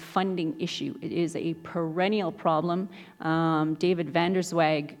 is this funding issue. It is a perennial problem. David van der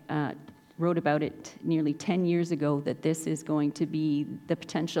Zwag wrote about it nearly 10 years ago, that this is going to be the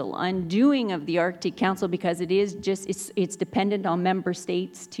potential undoing of the Arctic Council, because it is just, it's dependent on member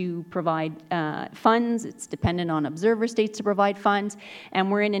states to provide funds, it's dependent on observer states to provide funds,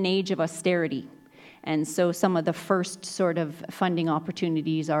 and we're in an age of austerity. And so some of the first sort of funding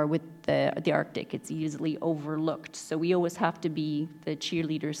opportunities are with the Arctic. It's easily overlooked. So we always have to be the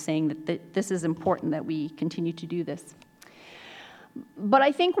cheerleaders saying that this is important, that we continue to do this. But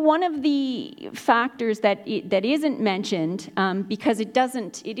I think one of the factors that isn't mentioned, because it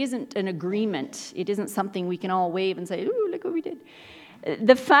isn't an agreement, it isn't something we can all wave and say, ooh, look what we did.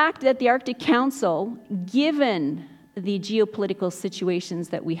 The fact that the Arctic Council, given the geopolitical situations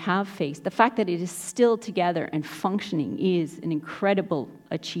that we have faced, the fact that it is still together and functioning is an incredible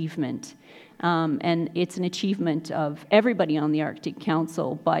achievement. And it's an achievement of everybody on the Arctic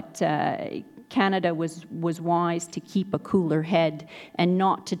Council, but Canada was wise to keep a cooler head and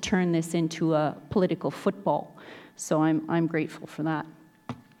not to turn this into a political football. So I'm grateful for that.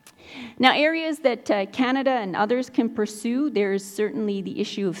 Now, areas that Canada and others can pursue, there's certainly the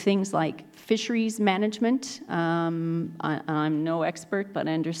issue of things like fisheries management. I'm no expert, but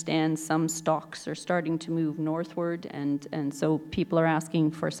I understand some stocks are starting to move northward, and so people are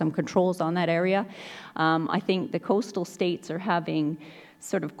asking for some controls on that area. I think the coastal states are having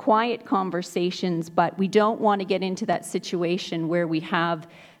sort of quiet conversations, but we don't want to get into that situation where we have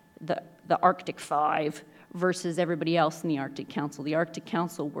the Arctic 5 versus everybody else in the Arctic Council. The Arctic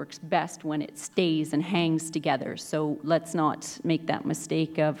Council works best when it stays and hangs together, so let's not make that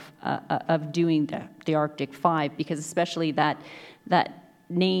mistake of doing the Arctic 5, because especially that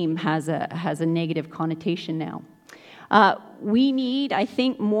name has a negative connotation now. We need, I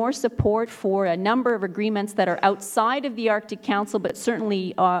think, more support for a number of agreements that are outside of the Arctic Council, but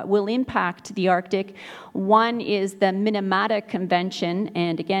certainly will impact the Arctic. One is the Minamata Convention,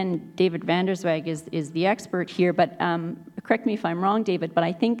 and again, David van der Zwag is the expert here, but correct me if I'm wrong, David, but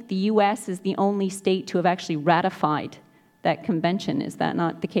I think the U.S. is the only state to have actually ratified that convention. Is that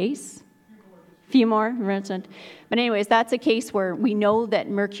not the case? Few more, Vincent. But anyways, that's a case where we know that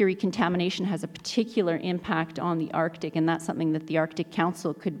mercury contamination has a particular impact on the Arctic, and that's something that the Arctic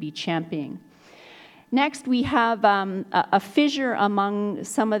Council could be championing. Next, we have a fissure among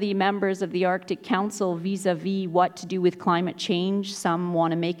some of the members of the Arctic Council vis-a-vis what to do with climate change. Some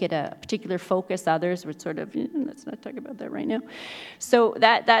want to make it a particular focus. Others would sort of, let's not talk about that right now. So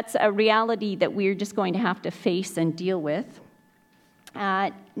that's a reality that we're just going to have to face and deal with.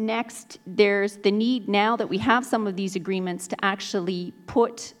 Next, there's the need now that we have some of these agreements to actually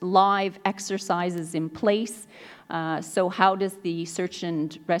put live exercises in place. So how does the search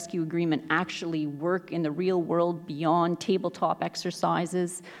and rescue agreement actually work in the real world beyond tabletop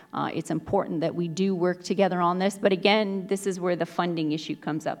exercises? It's important that we do work together on this, but again, this is where the funding issue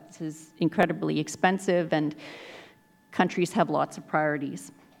comes up. This is incredibly expensive and countries have lots of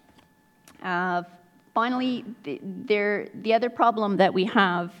priorities. Finally, the other problem that we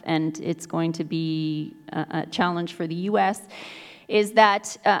have, and it's going to be a challenge for the U.S., is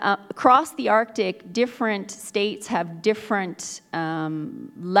that across the Arctic, different states have different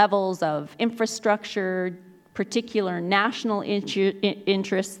levels of infrastructure, particular national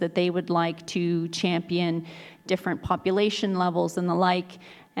interests that they would like to champion, different population levels and the like.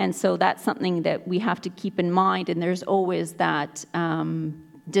 And so that's something that we have to keep in mind, and there's always that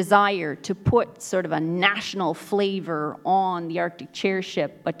desire to put sort of a national flavor on the Arctic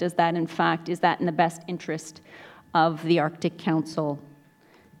chairship, but does that in fact, is that in the best interest of the Arctic Council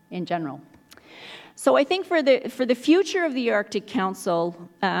in general? So I think for the future of the Arctic Council,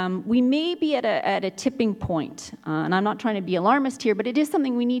 we may be at a tipping point, and I'm not trying to be alarmist here, but it is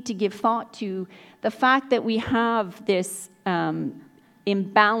something we need to give thought to. The fact that we have this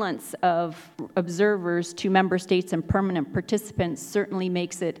imbalance of observers to member states and permanent participants certainly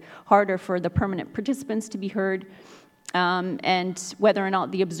makes it harder for the permanent participants to be heard, and whether or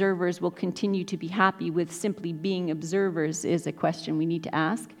not the observers will continue to be happy with simply being observers is a question we need to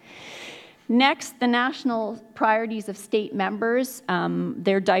ask. Next, the national priorities of state members.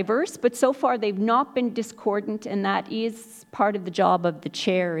 They're diverse, but so far they've not been discordant, and that is part of the job of the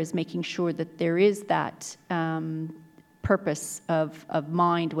chair, is making sure that there is that purpose of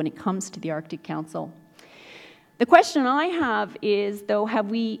mind when it comes to the Arctic Council. The question I have is, though, have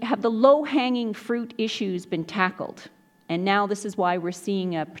the low-hanging fruit issues been tackled? And now this is why we're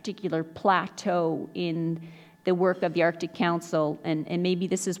seeing a particular plateau in the work of the Arctic Council, and maybe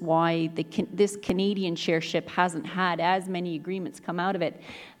this is why this Canadian chairship hasn't had as many agreements come out of it.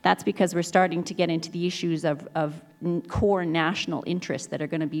 That's because we're starting to get into the issues of core national interests that are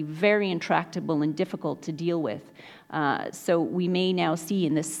going to be very intractable and difficult to deal with. So we may now see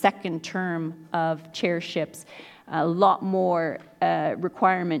in the second term of chairships a lot more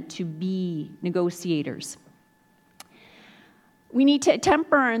requirement to be negotiators. We need to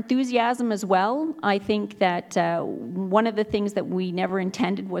temper our enthusiasm as well. I think that one of the things that we never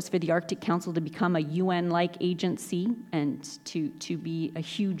intended was for the Arctic Council to become a UN-like agency and to be a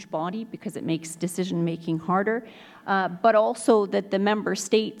huge body, because it makes decision-making harder, but also that the member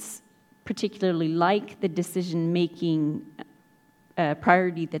states particularly like the decision-making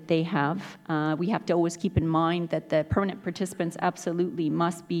priority that they have. We have to always keep in mind that the permanent participants absolutely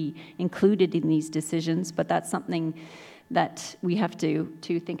must be included in these decisions, but that's something that we have to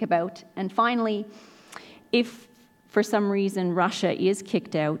think about. And finally, if for some reason Russia is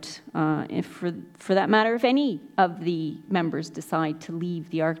kicked out, if for that matter, if any of the members decide to leave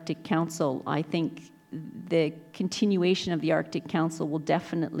the Arctic Council, I think the continuation of the Arctic Council will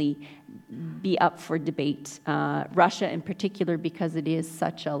definitely be up for debate. Russia in particular, because it is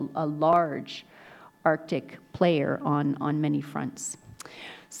such a large Arctic player on many fronts.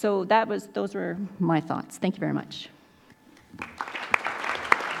 So those were my thoughts. Thank you very much.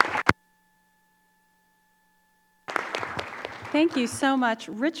 Thank you so much.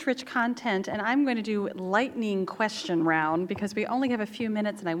 Rich content, and I'm going to do lightning question round because we only have a few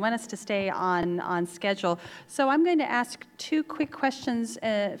minutes and I want us to stay on schedule. So I'm going to ask two quick questions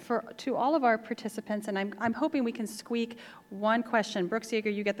to all of our participants, and I'm hoping we can squeak one question. Brooks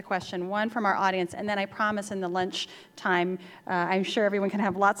Yeager, you get the question, one from our audience, and then I promise in the lunch time, I'm sure everyone can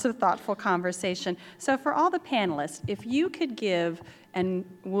have lots of thoughtful conversation. So for all the panelists, if you could give and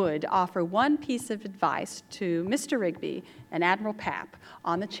would offer one piece of advice to Mr. Rigby and Admiral Papp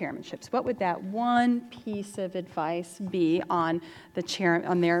on the chairmanships, what would that one piece of advice be on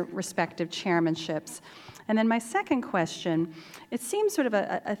their respective chairmanships? And then my second question, it seems sort of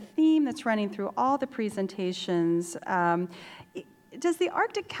a theme that's running through all the presentations. Does the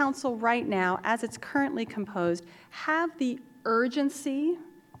Arctic Council right now, as it's currently composed, have the urgency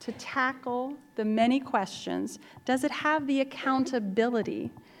to tackle the many questions? Does it have the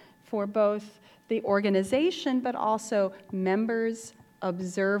accountability for both the organization but also members,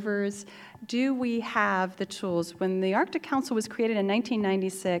 observers? Do we have the tools? When the Arctic Council was created in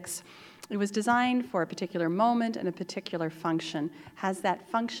 1996, It was designed for a particular moment and a particular function. Has that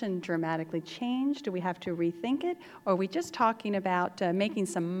function dramatically changed? Do we have to rethink it? Or are we just talking about making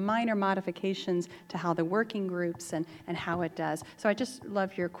some minor modifications to how the working groups and how it does? So I just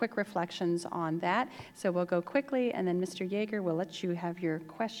love your quick reflections on that. So we'll go quickly, and then Mr. Yeager will let you have your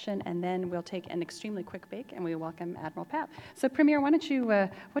question, and then we'll take an extremely quick break, and we welcome Admiral Papp. So Premier, why don't you,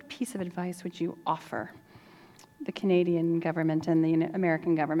 what piece of advice would you offer the Canadian government and the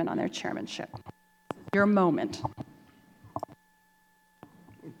American government on their chairmanship? Your moment.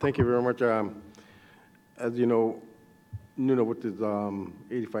 Thank you very much. As you know, Nunavut is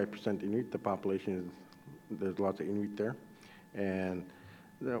 85% Inuit. The population is, there's lots of Inuit there. And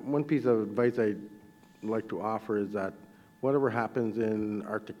one piece of advice I'd like to offer is that whatever happens in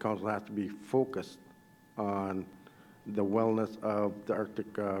Arctic Council has to be focused on the wellness of the Arctic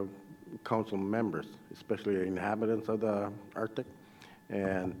Council members, especially inhabitants of the Arctic.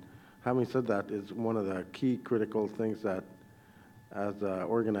 And having said that, is one of the key critical things that as an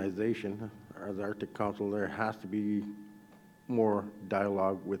organization, as the Arctic Council, there has to be more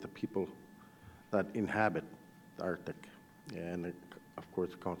dialogue with the people that inhabit the Arctic and, of course,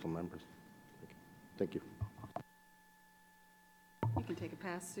 the council members. Thank you. You can take a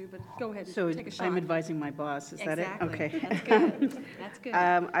pass, Sue, but go ahead and So take a shot. I'm advising my boss, is that it? Exactly. Okay. That's good. That's good.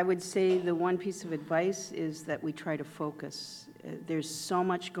 I would say the one piece of advice is that we try to focus. There's so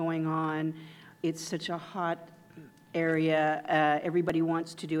much going on. It's such a hot area. Everybody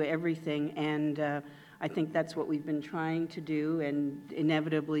wants to do everything, and I think that's what we've been trying to do, and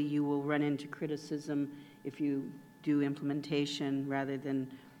inevitably you will run into criticism if you do implementation rather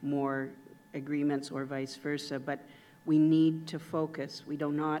than more agreements or vice versa. But we need to focus. We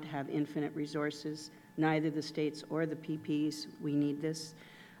do not have infinite resources, neither the states or the PPs. We need this.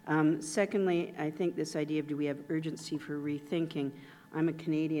 Secondly, I think this idea of do we have urgency for rethinking. I'm a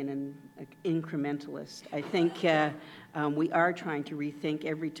Canadian and an incrementalist. I think we are trying to rethink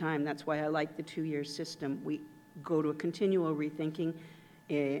every time. That's why I like the 2-year system. We go to a continual rethinking.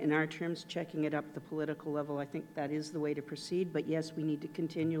 In our terms, checking it up the political level, I think that is the way to proceed. But yes, we need to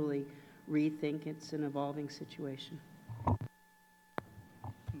continually rethink. It's an evolving situation.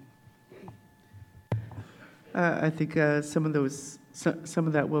 I think some of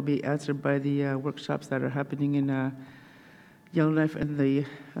that will be answered by the workshops that are happening in Yellowknife and the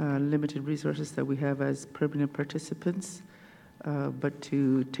limited resources that we have as permanent participants. But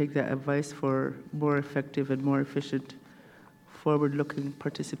to take that advice for more effective and more efficient forward-looking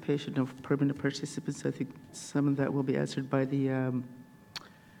participation of permanent participants, I think some of that will be answered by the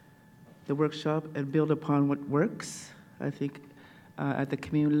workshop and build upon what works. I think at the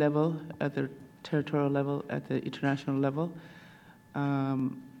community level, at the territorial level, at the international level.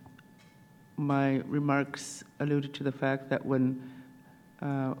 My remarks alluded to the fact that when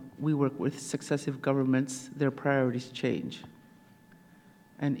we work with successive governments, their priorities change.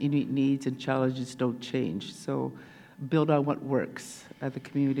 And Inuit needs and challenges don't change. So build on what works at the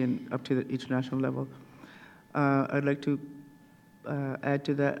community and up to the international level. I'd like to add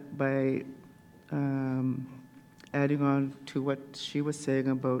to that by adding on to what she was saying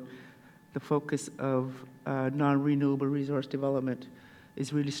about the focus of non-renewable resource development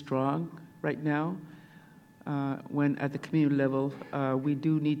is really strong right now. When at the community level, we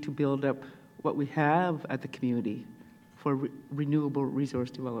do need to build up what we have at the community for renewable resource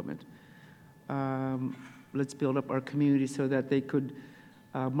development. Let's build up our community so that they could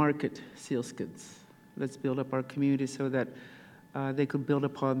market sealskins. Let's build up our community so that they could build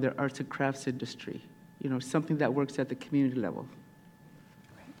upon their arts and crafts industry. You know, something that works at the community level.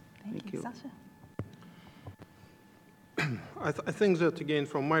 Thank you. Sasha? I think that, again,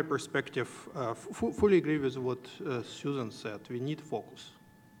 from my perspective, fully agree with what Susan said. We need focus.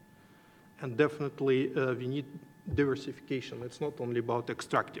 And definitely we need diversification. It's not only about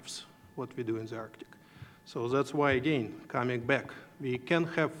extractives, what we do in the Arctic. So that's why, again, coming back, we can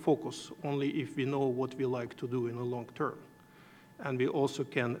have focus only if we know what we like to do in the long term. And we also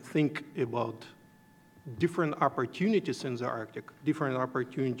can think about different opportunities in the Arctic, different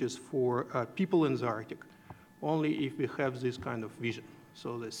opportunities for people in the Arctic, only if we have this kind of vision.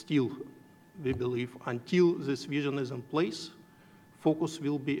 So that still, we believe, until this vision is in place, focus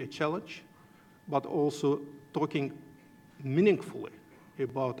will be a challenge, but also talking meaningfully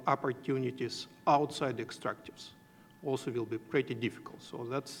about opportunities outside extractives also will be pretty difficult. So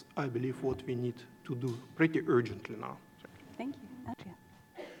that's, I believe, what we need to do pretty urgently now. Thank you.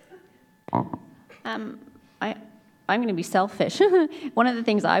 Andrea? I'm going to be selfish. One of the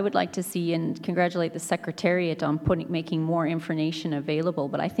things I would like to see, and congratulate the Secretariat on making more information available,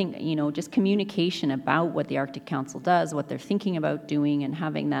 but I think, just communication about what the Arctic Council does, what they're thinking about doing, and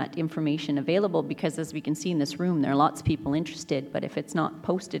having that information available, because as we can see in this room, there are lots of people interested, but if it's not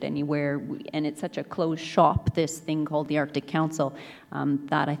posted anywhere, and it's such a closed shop, this thing called the Arctic Council,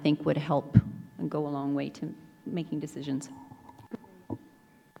 that I think would help and go a long way to making decisions.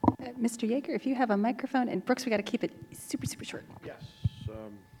 Mr. Yeager, if you have a microphone, and Brooks, we got to keep it super, super short. Yes.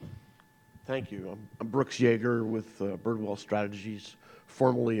 Thank you. I'm Brooks Yeager with Birdwell Strategies,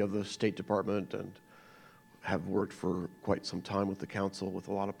 formerly of the State Department, and have worked for quite some time with the Council with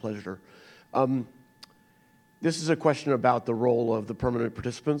a lot of pleasure. This is a question about the role of the permanent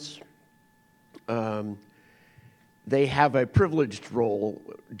participants. They have a privileged role,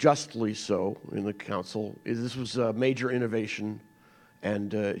 justly so, in the Council. This was a major innovation,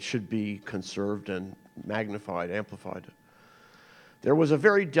 and it should be conserved and magnified, amplified. There was a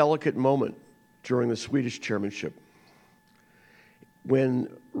very delicate moment during the Swedish chairmanship when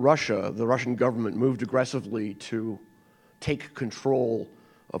Russia, the Russian government, moved aggressively to take control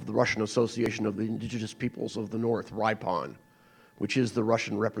of the Russian Association of the Indigenous Peoples of the North, RIPON, which is the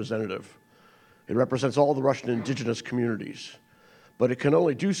Russian representative. It represents all the Russian indigenous communities, but it can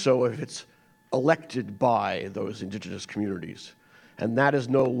only do so if it's elected by those indigenous communities. And that is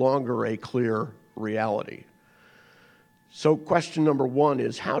no longer a clear reality. So question number one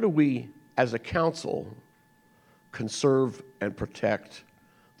is, how do we, as a council, conserve and protect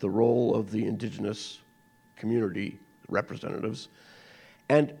the role of the indigenous community representatives?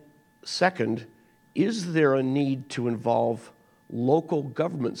 And second, is there a need to involve local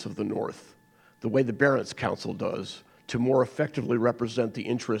governments of the North, the way the Barents Council does, to more effectively represent the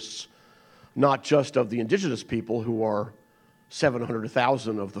interests, not just of the indigenous people, who are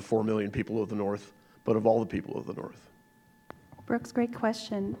 700,000 of the 4 million people of the North, but of all the people of the North? Brooks, great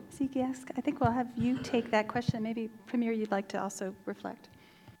question. Eegeesiak, I think we'll have you take that question. Maybe, Premier, you'd like to also reflect.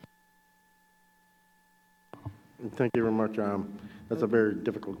 Thank you very much. That's a very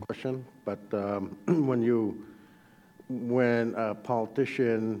difficult question, but when a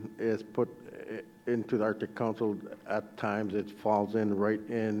politician is put into the Arctic Council, at times it falls right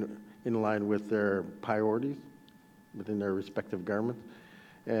in line with their priorities within their respective governments,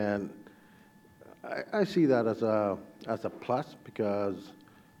 and I see that as a plus, because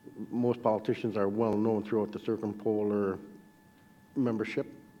most politicians are well known throughout the Circumpolar membership,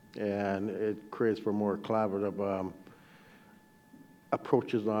 and it creates for more collaborative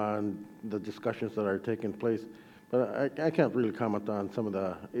approaches on the discussions that are taking place. But I can't really comment on some of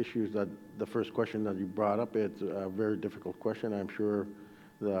the issues that the first question that you brought up. It's a very difficult question. I'm sure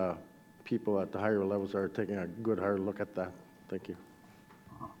the people at the higher levels are taking a good hard look at that. Thank you.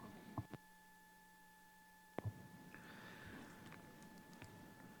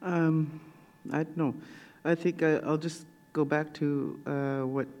 I don't know. I think I'll just go back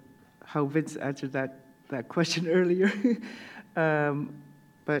to how Vince answered that question earlier, and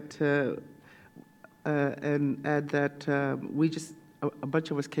add that a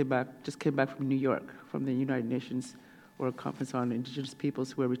bunch of us came back from New York, from the United Nations World Conference on Indigenous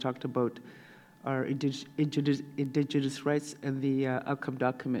Peoples, where we talked about our indigenous rights and the outcome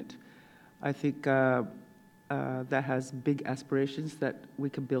document. I think that has big aspirations that we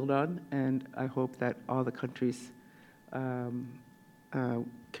can build on, and I hope that all the countries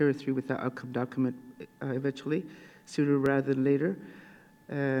carry through with the outcome document eventually, sooner rather than later.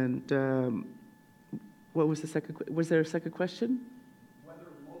 And what was the second? Was there a second question? Whether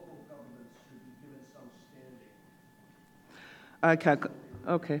local governments should be given some standing. I can't.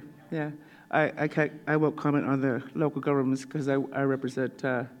 Okay, yeah. I can't. I won't comment on the local governments, because I represent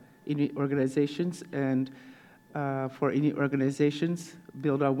Inuit organizations, and for Inuit organizations,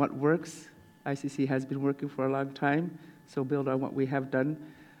 build on what works. ICC has been working for a long time, so build on what we have done.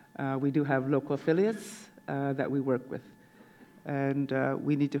 We do have local affiliates that we work with, and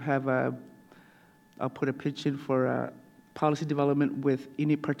we need to have I'll put a pitch in for policy development with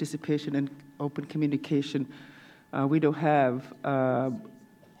Inuit participation and open communication. We don't have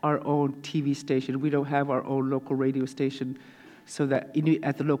our own TV station. We don't have our own local radio station, so that Inuit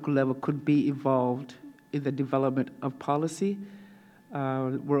at the local level could be involved in the development of policy.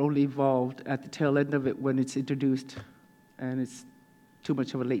 We're only involved at the tail end of it when it's introduced, and it's too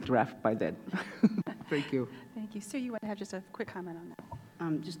much of a late draft by then. Thank you. Thank you. Sue, you want to have just a quick comment on that?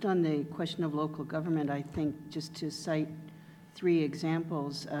 Just on the question of local government, I think just to cite 3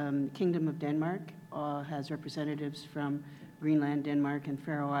 examples, Kingdom of Denmark has representatives from Greenland, Denmark, and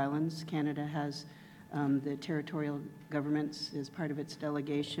Faroe Islands. Canada has the territorial governments as part of its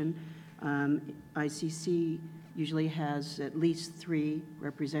delegation. ICC usually has at least 3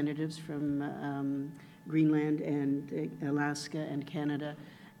 representatives from Greenland and Alaska and Canada,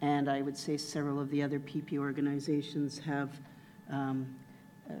 and I would say several of the other PP organizations have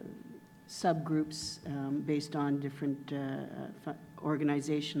subgroups based on different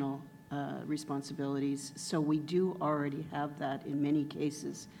organizational responsibilities. So we do already have that in many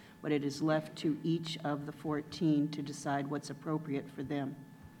cases, but it is left to each of the 14 to decide what's appropriate for them.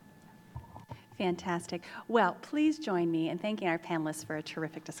 Fantastic. Well, please join me in thanking our panelists for a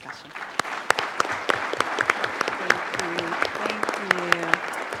terrific discussion. Thank you.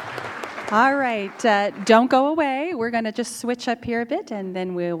 All right, don't go away. We're going to just switch up here a bit, and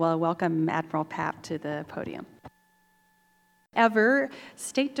then we will welcome Admiral Papp to the podium.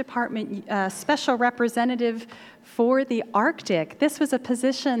 State Department Special Representative for the Arctic. This was a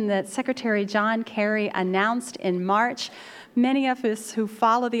position that Secretary John Kerry announced in March. Many of us who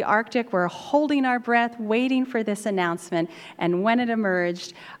follow the Arctic were holding our breath, waiting for this announcement, and when it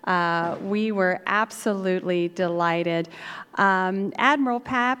emerged, we were absolutely delighted. Admiral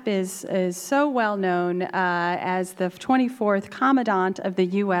Papp is so well known as the 24th Commandant of the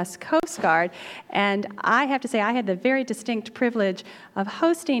U.S. Coast Guard, and I have to say I had the very distinct privilege of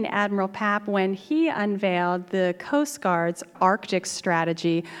hosting Admiral Papp when he unveiled the Coast Guard's Arctic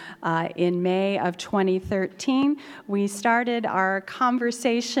strategy in May of 2013. We started our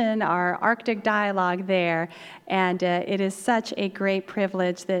conversation, our Arctic dialogue there, and it is such a great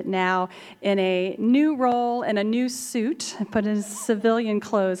privilege that now in a new role, in a new suit, put his civilian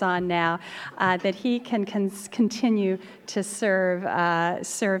clothes on now, that he can continue to serve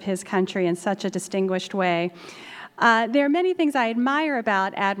his country in such a distinguished way. There are many things I admire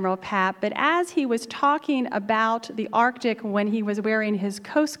about Admiral Papp, but as he was talking about the Arctic when he was wearing his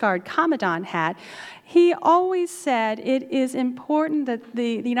Coast Guard Commandant hat, he always said it is important that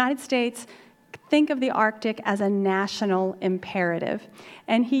the United States think of the Arctic as a national imperative.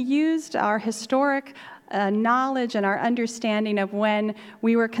 And he used our historic knowledge and our understanding of when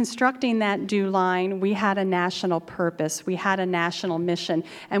we were constructing that DEW line, we had a national purpose, we had a national mission,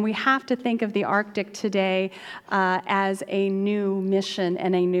 and we have to think of the Arctic today as a new mission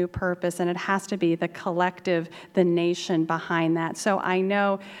and a new purpose, and it has to be the collective, the nation behind that. So I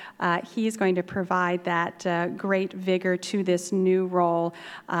know he's going to provide that great vigor to this new role,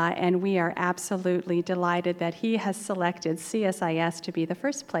 and we are absolutely delighted that he has selected CSIS to be the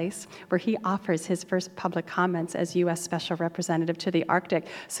first place where he offers his first public comments as U.S. Special Representative to the Arctic.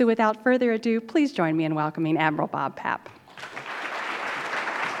 So without further ado, please join me in welcoming Admiral Bob Papp.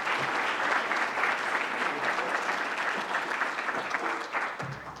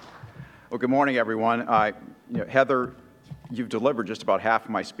 Well, good morning, everyone. Heather, you've delivered just about half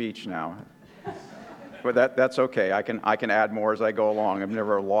of my speech now, but that's okay. I can add more as I go along. I'm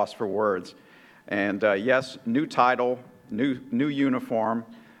never lost for words. And yes, new title, new uniform,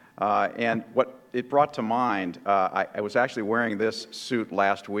 and what it brought to mind, I was actually wearing this suit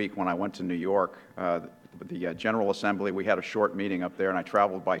last week when I went to New York. The General Assembly, we had a short meeting up there, and I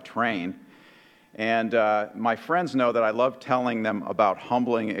traveled by train. And my friends know that I love telling them about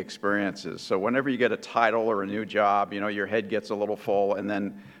humbling experiences. So whenever you get a title or a new job, your head gets a little full. And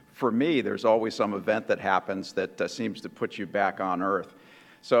then for me, there's always some event that happens that seems to put you back on earth.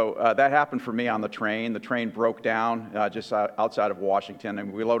 So that happened for me on the train. The train broke down just outside of Washington,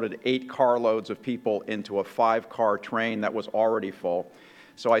 and we loaded 8 carloads of people into a 5-car train that was already full.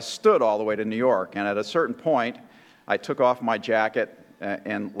 So I stood all the way to New York, and at a certain point, I took off my jacket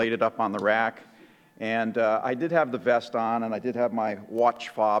and laid it up on the rack. And I did have the vest on, and I did have my watch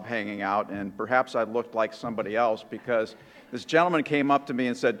fob hanging out, and perhaps I looked like somebody else because this gentleman came up to me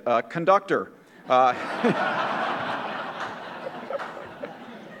and said, "Conductor."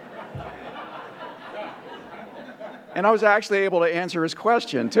 And I was actually able to answer his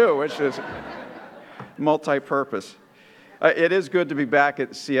question, too, which is multi-purpose. It is good to be back at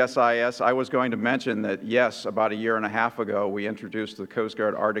CSIS. I was going to mention that, yes, about a year and a half ago, we introduced the Coast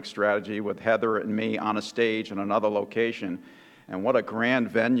Guard Arctic strategy with Heather and me on a stage in another location. And what a grand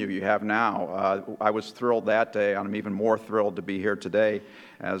venue you have now. I was thrilled that day, and I'm even more thrilled to be here today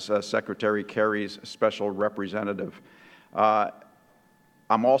as Secretary Kerry's special representative.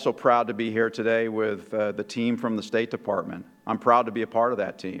 I'm also proud to be here today with the team from the State Department. I'm proud to be a part of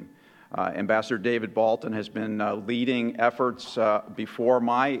that team. Ambassador David Balton has been leading efforts before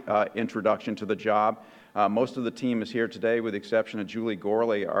my introduction to the job. Most of the team is here today with the exception of Julie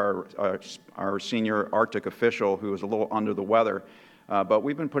Gorley, our senior Arctic official who is a little under the weather. But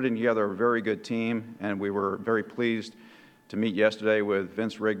we've been putting together a very good team, and we were very pleased to meet yesterday with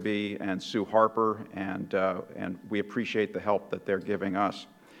Vince Rigby and Sue Harper, and we appreciate the help that they're giving us.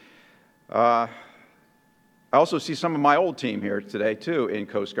 I also see some of my old team here today, too, in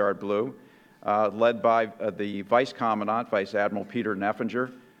Coast Guard Blue, led by the Vice Commandant, Vice Admiral Peter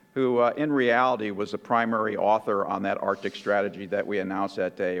Neffinger, who in reality was the primary author on that Arctic strategy that we announced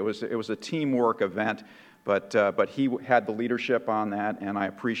that day. It was a teamwork event, but he had the leadership on that, and I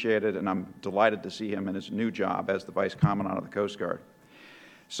appreciate it, and I'm delighted to see him in his new job as the Vice Commandant of the Coast Guard.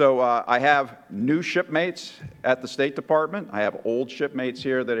 So I have new shipmates at the State Department. I have old shipmates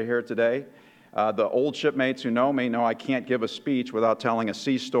here that are here today. The old shipmates who know me know I can't give a speech without telling a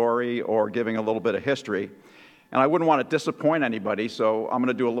sea story or giving a little bit of history. And I wouldn't want to disappoint anybody, so I'm going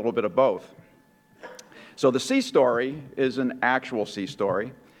to do a little bit of both. So the sea story is an actual sea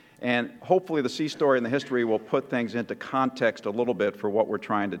story, and hopefully the sea story and the history will put things into context a little bit for what we're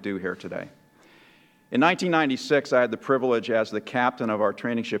trying to do here today. In 1996, I had the privilege as the captain of our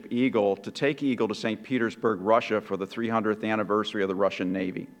training ship Eagle to take Eagle to St. Petersburg, Russia for the 300th anniversary of the Russian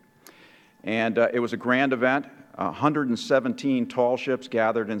Navy. And it was a grand event. 117 tall ships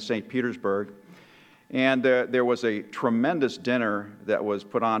gathered in St. Petersburg. And there was a tremendous dinner that was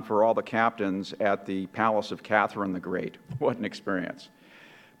put on for all the captains at the Palace of Catherine the Great. What an experience.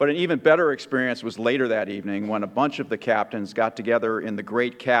 But an even better experience was later that evening when a bunch of the captains got together in the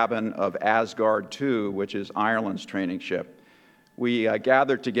great cabin of Asgard II, which is Ireland's training ship. We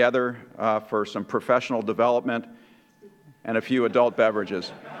gathered together for some professional development and a few adult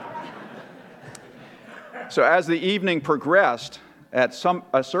beverages. So as the evening progressed, at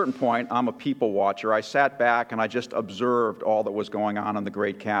a certain point, I'm a people watcher. I sat back and I just observed all that was going on in the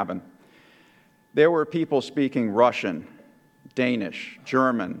great cabin. There were people speaking Russian, Danish,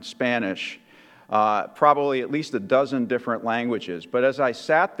 German, Spanish, probably at least a dozen different languages. But as I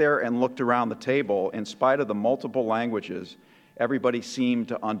sat there and looked around the table, in spite of the multiple languages, everybody seemed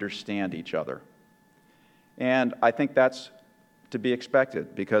to understand each other. And I think that's to be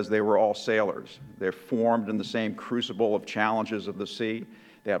expected because they were all sailors. They're formed in the same crucible of challenges of the sea.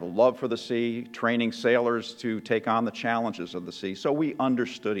 They have a love for the sea, training sailors to take on the challenges of the sea. So we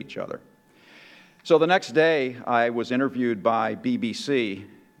understood each other. So the next day, I was interviewed by BBC,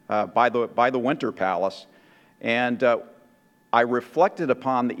 by the Winter Palace, and I reflected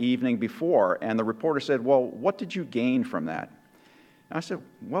upon the evening before, and the reporter said, well, what did you gain from that? And I said,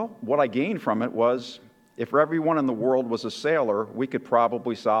 well, what I gained from it was, if everyone in the world was a sailor, we could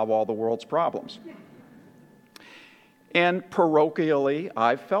probably solve all the world's problems. And parochially,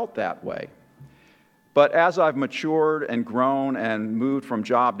 I've felt that way. But as I've matured and grown and moved from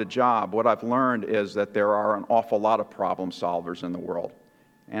job to job, what I've learned is that there are an awful lot of problem solvers in the world.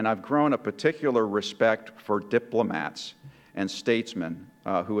 And I've grown a particular respect for diplomats and statesmen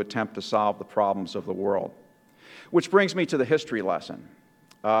who attempt to solve the problems of the world. Which brings me to the history lesson.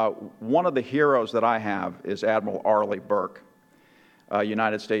 One of the heroes that I have is Admiral Arleigh Burke,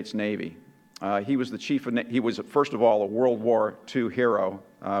 United States Navy. He was the chief of, he was first of all a World War II hero,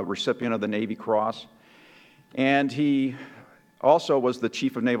 recipient of the Navy Cross, and he also was the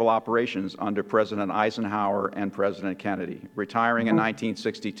chief of naval operations under President Eisenhower and President Kennedy, retiring in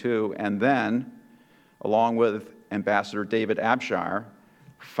 1962, and then, along with Ambassador David Abshire,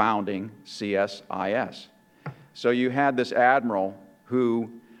 founding CSIS. So you had this admiral who,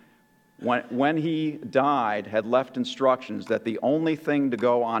 when he died, had left instructions that the only thing to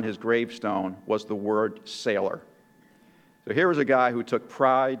go on his gravestone was the word sailor. So here was a guy who took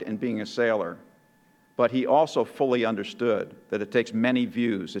pride in being a sailor, but he also fully understood that it takes many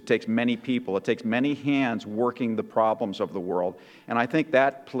views, it takes many people, it takes many hands working the problems of the world. And I think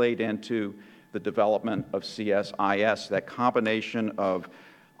that played into the development of CSIS, that combination of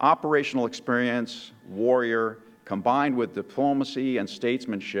operational experience, warrior, combined with diplomacy and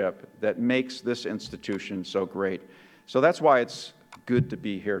statesmanship that makes this institution so great. So that's why it's good to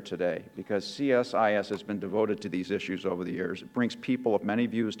be here today, because CSIS has been devoted to these issues over the years. It brings people of many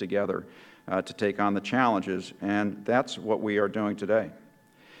views together to take on the challenges, and that's what we are doing today.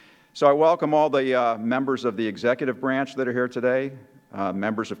 So I welcome all the members of the executive branch that are here today,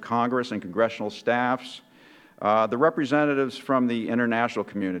 members of Congress and congressional staffs, the representatives from the international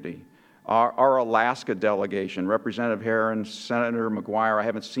community, our Alaska delegation, Representative Herron, Senator McGuire. I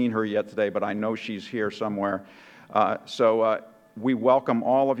haven't seen her yet today, but I know she's here somewhere. We welcome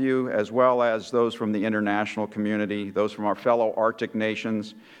all of you, as well as those from the international community, those from our fellow Arctic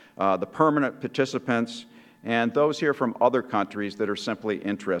nations, the permanent participants, and those here from other countries that are simply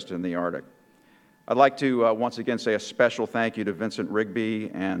interested in the Arctic. I'd like to once again say a special thank you to Vincent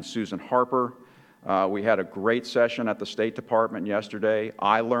Rigby and Susan Harper. We had a great session at the State Department yesterday.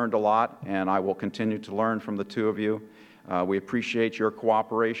 I learned a lot, and I will continue to learn from the two of you. We appreciate your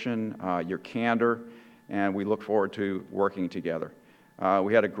cooperation, your candor, and we look forward to working together.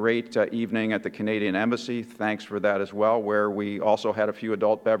 We had a great evening at the Canadian Embassy. Thanks for that as well, where we also had a few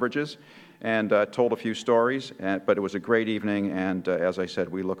adult beverages and told a few stories. But it was a great evening, and as I said,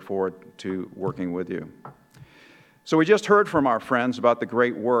 we look forward to working with you. So we just heard from our friends about the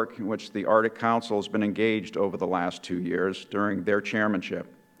great work in which the Arctic Council has been engaged over the last 2 years during their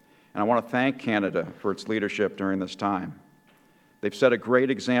chairmanship. And I want to thank Canada for its leadership during this time. They've set a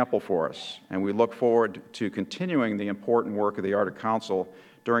great example for us, and we look forward to continuing the important work of the Arctic Council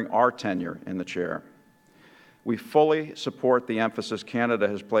during our tenure in the chair. We fully support the emphasis Canada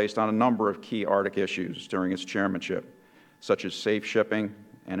has placed on a number of key Arctic issues during its chairmanship, such as safe shipping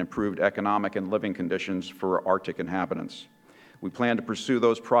and improved economic and living conditions for Arctic inhabitants. We plan to pursue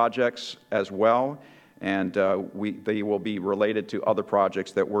those projects as well, and they will be related to other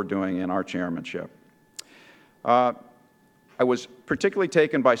projects that we're doing in our chairmanship. I was particularly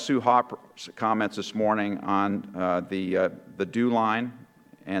taken by Sue Harper's comments this morning on the DEW line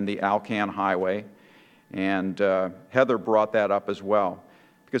and the Alcan Highway, and Heather brought that up as well.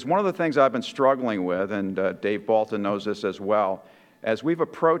 Because one of the things I've been struggling with, and Dave Balton knows this as well, as we've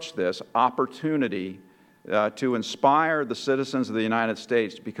approached this opportunity to inspire the citizens of the United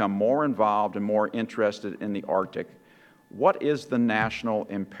States to become more involved and more interested in the Arctic, what is the national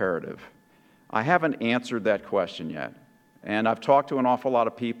imperative? I haven't answered that question yet. And I've talked to an awful lot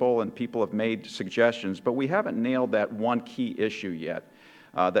of people, and people have made suggestions, but we haven't nailed that one key issue yet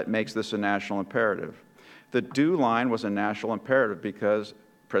that makes this a national imperative. The DEW line was a national imperative because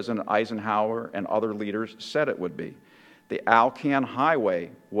President Eisenhower and other leaders said it would be. The Alcan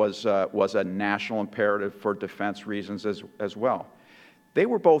Highway was a national imperative for defense reasons as well. They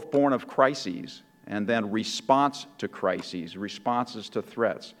were both born of crises and then response to crises, responses to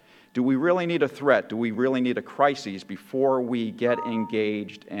threats. Do we really need a threat? Do we really need a crisis before we get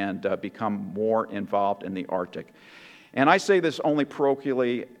engaged and become more involved in the Arctic? And I say this only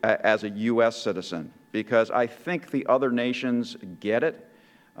parochially as a U.S. citizen, because I think the other nations get it.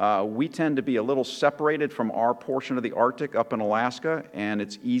 We tend to be a little separated from our portion of the Arctic up in Alaska, and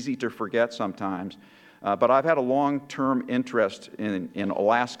it's easy to forget sometimes. But I've had a long-term interest in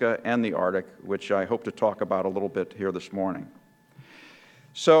Alaska and the Arctic, which I hope to talk about a little bit here this morning.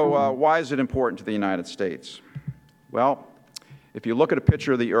 So why is it important to the United States? Well, if you look at a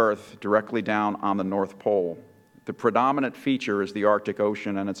picture of the Earth directly down on the North Pole, the predominant feature is the Arctic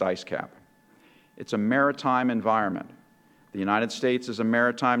Ocean and its ice cap. It's a maritime environment. The United States is a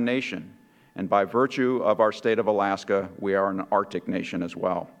maritime nation, and by virtue of our state of Alaska, we are an Arctic nation as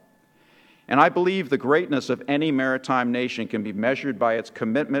well. And I believe the greatness of any maritime nation can be measured by its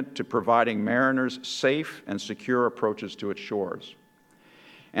commitment to providing mariners safe and secure approaches to its shores,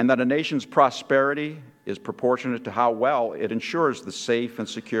 and that a nation's prosperity is proportionate to how well it ensures the safe and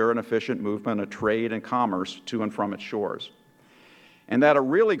secure and efficient movement of trade and commerce to and from its shores, and that a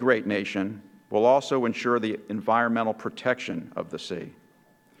really great nation will also ensure the environmental protection of the sea.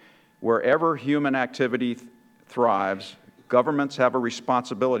 Wherever human activity thrives, governments have a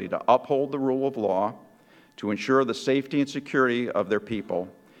responsibility to uphold the rule of law, to ensure the safety and security of their people,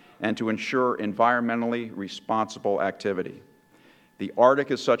 and to ensure environmentally responsible activity. The Arctic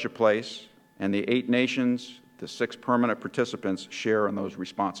is such a place, and the 8 nations, the 6 permanent participants, share in those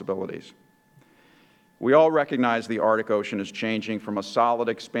responsibilities. We all recognize the Arctic Ocean is changing from a solid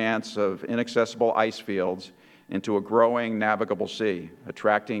expanse of inaccessible ice fields into a growing navigable sea,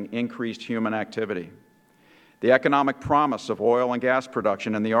 attracting increased human activity. The economic promise of oil and gas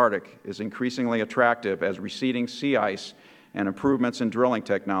production in the Arctic is increasingly attractive as receding sea ice and improvements in drilling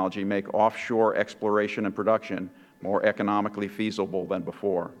technology make offshore exploration and production more economically feasible than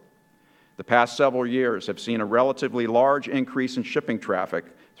before. The past several years have seen a relatively large increase in shipping traffic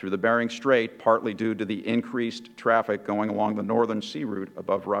through the Bering Strait, partly due to the increased traffic going along the northern sea route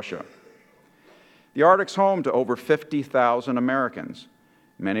above Russia. The Arctic's home to over 50,000 Americans,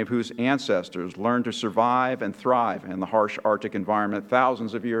 many of whose ancestors learned to survive and thrive in the harsh Arctic environment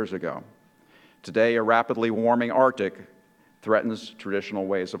thousands of years ago. Today, a rapidly warming Arctic threatens traditional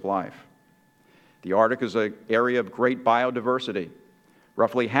ways of life. The Arctic is an area of great biodiversity.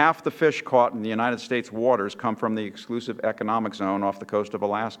 Roughly half the fish caught in the United States waters come from the exclusive economic zone off the coast of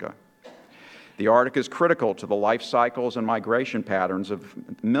Alaska. The Arctic is critical to the life cycles and migration patterns of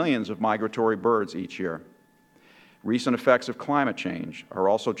millions of migratory birds each year. Recent effects of climate change are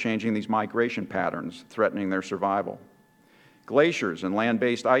also changing these migration patterns, threatening their survival. Glaciers and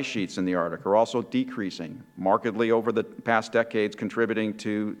land-based ice sheets in the Arctic are also decreasing markedly over the past decades, contributing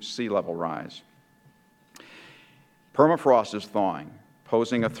to sea level rise. Permafrost is thawing,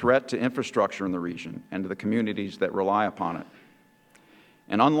 posing a threat to infrastructure in the region and to the communities that rely upon it.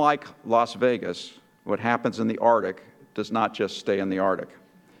 And unlike Las Vegas, what happens in the Arctic does not just stay in the Arctic.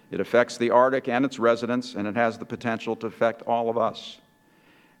 It affects the Arctic and its residents, and it has the potential to affect all of us.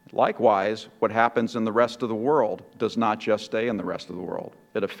 Likewise, what happens in the rest of the world does not just stay in the rest of the world.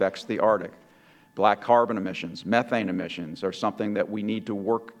 It affects the Arctic. Black carbon emissions, methane emissions are something that we need to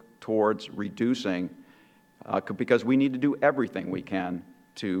work towards reducing because we need to do everything we can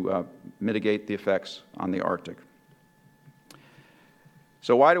to mitigate the effects on the Arctic.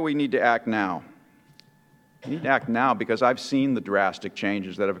 So why do we need to act now? We need to act now because I've seen the drastic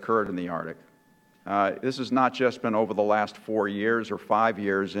changes that have occurred in the Arctic. This has not just been over the last 4 years or 5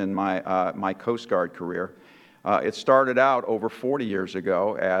 years in my Coast Guard career. It started out over 40 years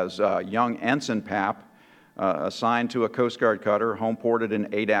ago as young Ensign Papp, assigned to a Coast Guard cutter homeported in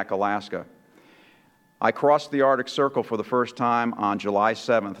Adak, Alaska. I crossed the Arctic Circle for the first time on July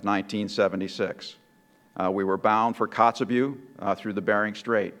 7th, 1976. We were bound for Kotzebue through the Bering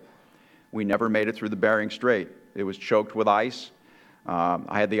Strait. We never made it through the Bering Strait. It was choked with ice.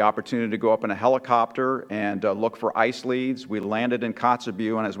 I had the opportunity to go up in a helicopter and look for ice leads. We landed in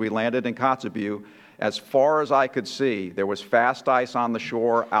Kotzebue, and as we landed in Kotzebue, as far as I could see, there was fast ice on the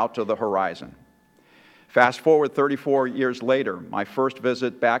shore out to the horizon. Fast forward 34 years later, my first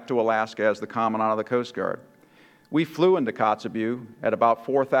visit back to Alaska as the Commandant of the Coast Guard. We flew into Kotzebue at about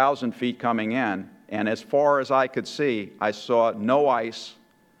 4,000 feet coming in, and as far as I could see, I saw no ice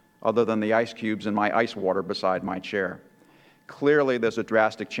other than the ice cubes in my ice water beside my chair. Clearly, there's a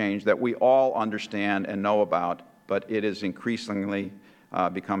drastic change that we all understand and know about, but it is increasingly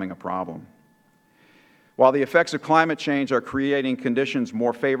becoming a problem. While the effects of climate change are creating conditions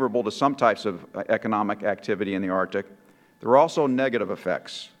more favorable to some types of economic activity in the Arctic, there are also negative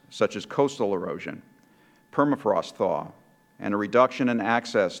effects, such as coastal erosion, permafrost thaw, and a reduction in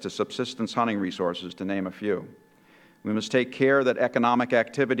access to subsistence hunting resources, to name a few. We must take care that economic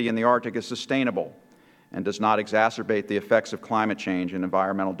activity in the Arctic is sustainable and does not exacerbate the effects of climate change and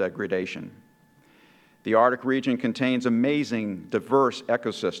environmental degradation. The Arctic region contains amazing, diverse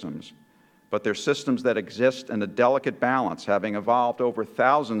ecosystems, but they're systems that exist in a delicate balance, having evolved over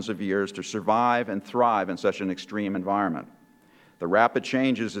thousands of years to survive and thrive in such an extreme environment. The rapid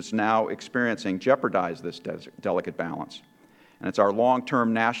changes it's now experiencing jeopardize this delicate balance, and it's our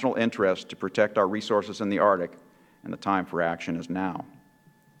long-term national interest to protect our resources in the Arctic, and the time for action is now.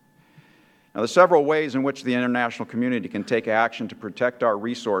 Now, there are several ways in which the international community can take action to protect our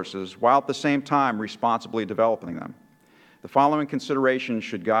resources while at the same time responsibly developing them. The following considerations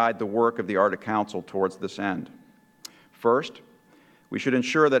should guide the work of the Arctic Council towards this end. First, we should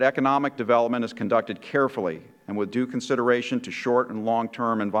ensure that economic development is conducted carefully and with due consideration to short and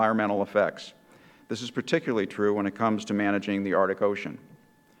long-term environmental effects. This is particularly true when it comes to managing the Arctic Ocean.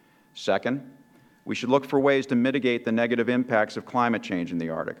 Second, we should look for ways to mitigate the negative impacts of climate change in the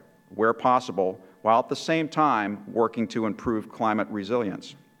Arctic, where possible, while at the same time working to improve climate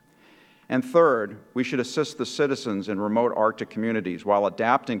resilience. And third, we should assist the citizens in remote Arctic communities while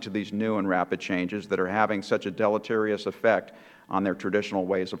adapting to these new and rapid changes that are having such a deleterious effect on their traditional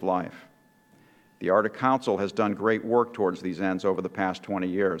ways of life. The Arctic Council has done great work towards these ends over the past 20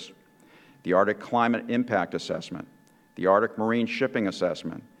 years. The Arctic Climate Impact Assessment, the Arctic Marine Shipping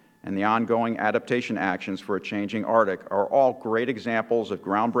Assessment, and the ongoing adaptation actions for a changing Arctic are all great examples of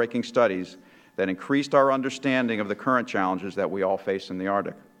groundbreaking studies that increased our understanding of the current challenges that we all face in the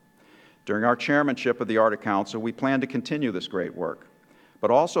Arctic. During our chairmanship of the Arctic Council, we plan to continue this great work, but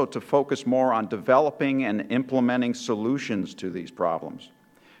also to focus more on developing and implementing solutions to these problems,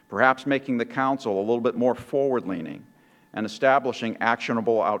 perhaps making the Council a little bit more forward-leaning and establishing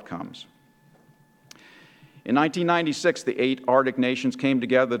actionable outcomes. In 1996, the 8 Arctic nations came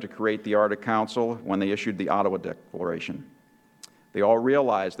together to create the Arctic Council when they issued the Ottawa Declaration. They all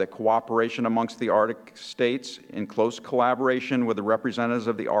realized that cooperation amongst the Arctic states in close collaboration with the representatives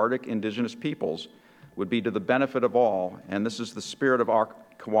of the Arctic indigenous peoples would be to the benefit of all, and this is the spirit of our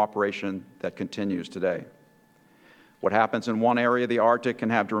cooperation that continues today. What happens in one area of the Arctic can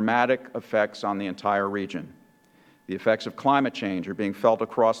have dramatic effects on the entire region. The effects of climate change are being felt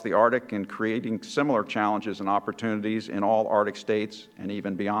across the Arctic and creating similar challenges and opportunities in all Arctic states and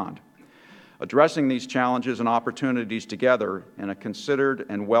even beyond. Addressing these challenges and opportunities together in a considered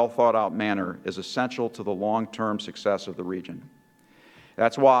and well-thought-out manner is essential to the long-term success of the region.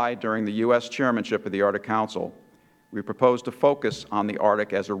 That's why, during the U.S. chairmanship of the Arctic Council, we propose to focus on the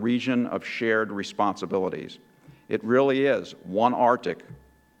Arctic as a region of shared responsibilities. It really is one Arctic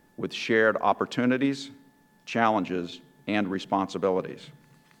with shared opportunities, challenges, and responsibilities.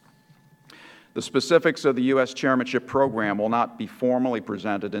 The specifics of the U.S. chairmanship program will not be formally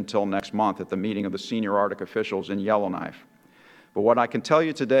presented until next month at the meeting of the senior Arctic officials in Yellowknife. But what I can tell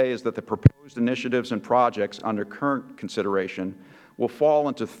you today is that the proposed initiatives and projects under current consideration will fall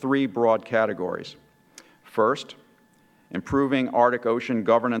into three broad categories. First, improving Arctic Ocean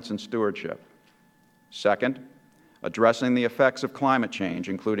governance and stewardship. Second, addressing the effects of climate change,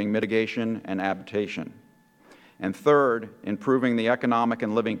 including mitigation and adaptation. And third, improving the economic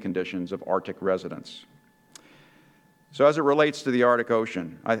and living conditions of Arctic residents. So as it relates to the Arctic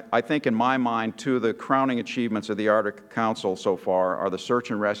Ocean, I think in my mind, two of the crowning achievements of the Arctic Council so far are the Search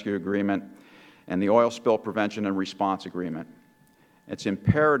and Rescue Agreement and the Oil Spill Prevention and Response Agreement. It's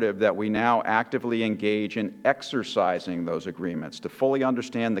imperative that we now actively engage in exercising those agreements to fully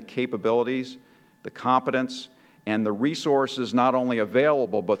understand the capabilities, the competence, and the resources not only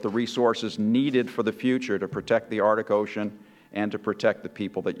available, but the resources needed for the future to protect the Arctic Ocean and to protect the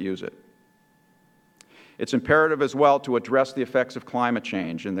people that use it. It's imperative as well to address the effects of climate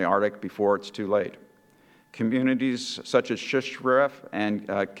change in the Arctic before it's too late. Communities such as Shestakov and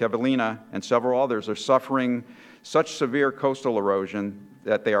Kevalina and several others are suffering such severe coastal erosion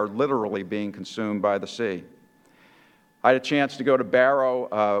that they are literally being consumed by the sea. I had a chance to go to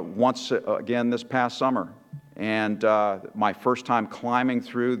Barrow once again this past summer, and my first time climbing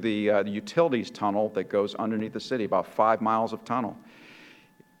through the utilities tunnel that goes underneath the city, about 5 miles of tunnel.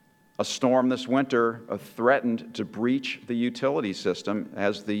 A storm this winter threatened to breach the utility system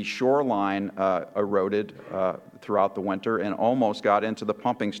as the shoreline eroded throughout the winter and almost got into the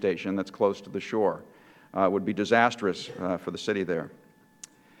pumping station that's close to the shore. It would be disastrous for the city there.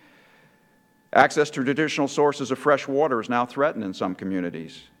 Access to traditional sources of fresh water is now threatened in some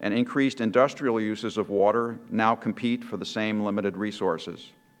communities, and increased industrial uses of water now compete for the same limited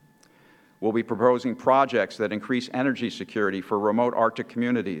resources. We'll be proposing projects that increase energy security for remote Arctic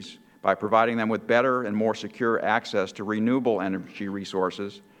communities by providing them with better and more secure access to renewable energy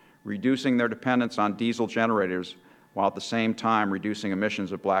resources, reducing their dependence on diesel generators, while at the same time reducing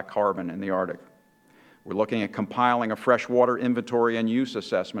emissions of black carbon in the Arctic. We're looking at compiling a freshwater inventory and use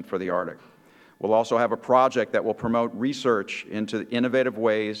assessment for the Arctic. We'll also have a project that will promote research into innovative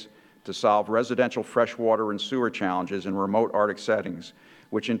ways to solve residential freshwater and sewer challenges in remote Arctic settings,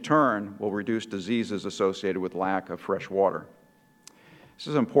 which in turn will reduce diseases associated with lack of fresh water. This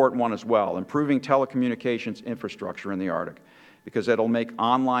is an important one as well, improving telecommunications infrastructure in the Arctic, because it'll make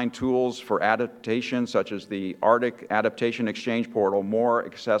online tools for adaptation, such as the Arctic Adaptation Exchange Portal, more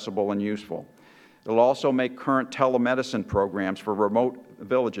accessible and useful. It'll also make current telemedicine programs for remote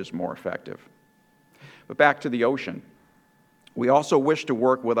villages more effective. But back to the ocean. We also wish to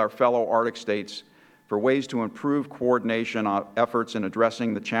work with our fellow Arctic states for ways to improve coordination efforts in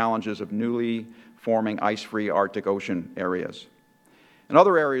addressing the challenges of newly forming ice-free Arctic Ocean areas. In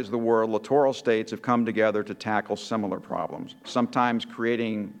other areas of the world, littoral states have come together to tackle similar problems, sometimes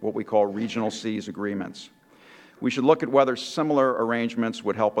creating what we call regional seas agreements. We should look at whether similar arrangements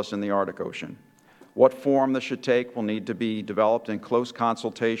would help us in the Arctic Ocean. What form this should take will need to be developed in close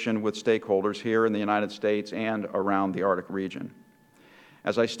consultation with stakeholders here in the United States and around the Arctic region.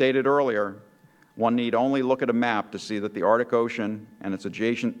 As I stated earlier, one need only look at a map to see that the Arctic Ocean and its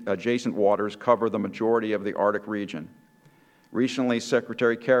adjacent waters cover the majority of the Arctic region. Recently,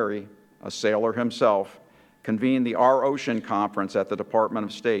 Secretary Kerry, a sailor himself, convened the Our Ocean Conference at the Department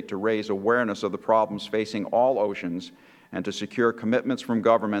of State to raise awareness of the problems facing all oceans and to secure commitments from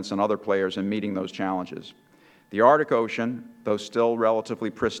governments and other players in meeting those challenges. The Arctic Ocean, though still relatively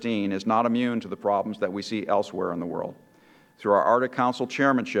pristine, is not immune to the problems that we see elsewhere in the world. Through our Arctic Council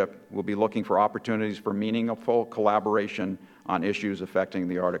chairmanship, we'll be looking for opportunities for meaningful collaboration on issues affecting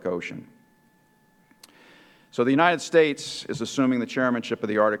the Arctic Ocean. So the United States is assuming the chairmanship of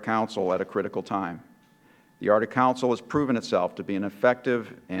the Arctic Council at a critical time. The Arctic Council has proven itself to be an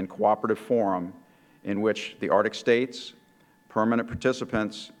effective and cooperative forum in which the Arctic states, permanent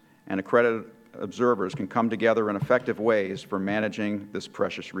participants, and accredited observers can come together in effective ways for managing this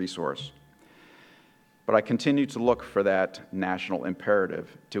precious resource. But I continue to look for that national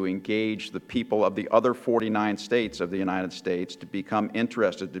imperative to engage the people of the other 49 states of the United States to become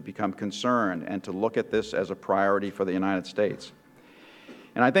interested, to become concerned, and to look at this as a priority for the United States.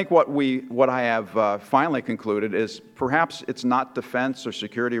 And I think what I have finally concluded is perhaps it's not defense or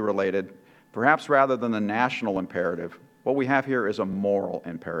security related, perhaps rather than the national imperative, what we have here is a moral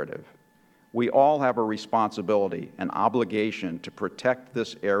imperative. We all have a responsibility, an obligation to protect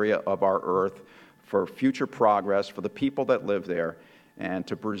this area of our Earth for future progress, for the people that live there, and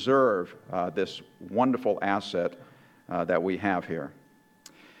to preserve this wonderful asset that we have here.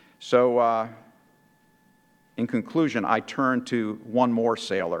 So, in conclusion, I turn to one more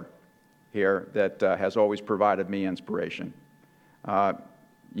sailor here that has always provided me inspiration.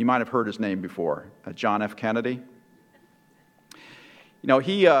 You might have heard his name before, John F. Kennedy. You know,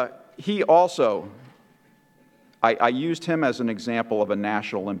 he also, I used him as an example of a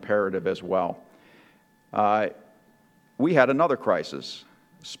national imperative as well. We had another crisis,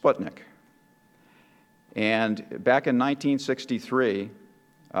 Sputnik. And back in 1963,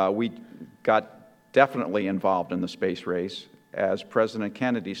 we got definitely involved in the space race as President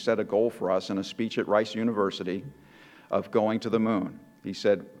Kennedy set a goal for us in a speech at Rice University of going to the moon. He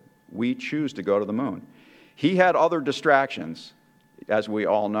said, we choose to go to the moon. He had other distractions, as we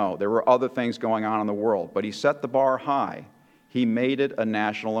all know. There were other things going on in the world, but he set the bar high. He made it a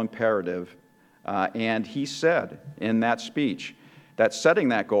national imperative, and he said in that speech that setting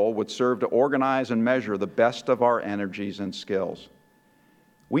that goal would serve to organize and measure the best of our energies and skills.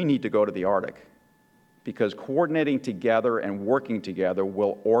 We need to go to the Arctic, because coordinating together and working together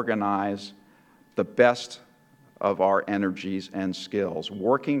will organize the best of our energies and skills.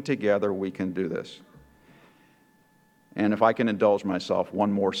 Working together, we can do this. And if I can indulge myself,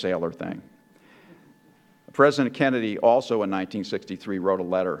 one more sailor thing. President Kennedy also in 1963 wrote a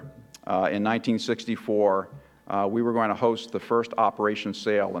letter. In 1964, we were going to host the first Operation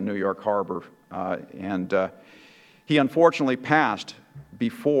Sail in New York Harbor, and he unfortunately passed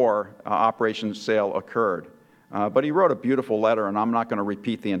before Operation Sail occurred. But he wrote a beautiful letter, and I'm not going to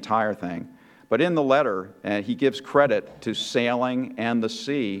repeat the entire thing. But in the letter, he gives credit to sailing and the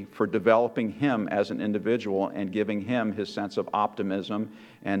sea for developing him as an individual and giving him his sense of optimism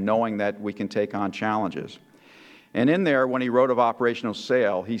and knowing that we can take on challenges. And in there, when he wrote of Operational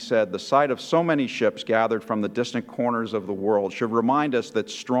Sail, he said, the sight of so many ships gathered from the distant corners of the world should remind us that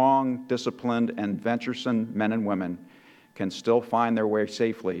strong, disciplined, and venturesome men and women can still find their way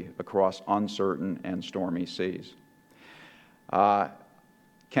safely across uncertain and stormy seas.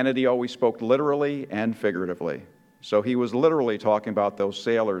 Kennedy always spoke literally and figuratively. So he was literally talking about those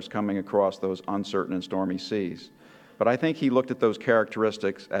sailors coming across those uncertain and stormy seas. But I think he looked at those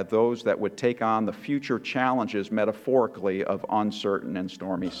characteristics as those that would take on the future challenges metaphorically of uncertain and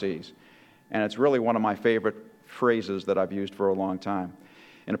stormy seas. And it's really one of my favorite phrases that I've used for a long time.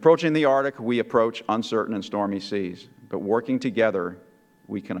 In approaching the Arctic, we approach uncertain and stormy seas. But working together,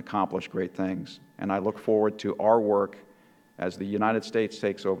 we can accomplish great things. And I look forward to our work as the United States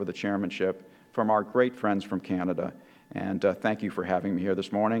takes over the chairmanship from our great friends from Canada. And thank you for having me here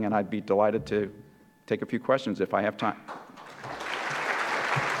this morning, and I'd be delighted to take a few questions if I have time.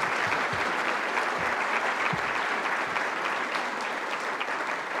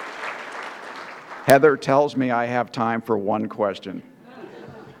 Heather tells me I have time for one question.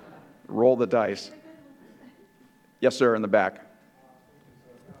 Roll the dice. Yes, sir, in the back.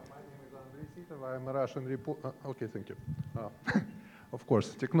 I'm a Russian reporter. Okay, thank you. Of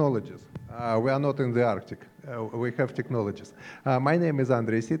course, technologies. We are not in the Arctic. We have technologies. My name is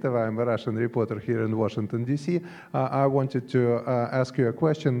Andrea Sitova. I'm a Russian reporter here in Washington, D.C. I wanted to ask you a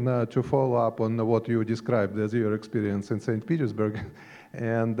question to follow up on what you described as your experience in St. Petersburg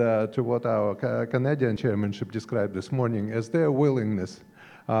and to what our Canadian chairmanship described this morning as their willingness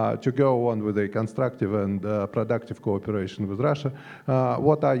to go on with a constructive and productive cooperation with Russia.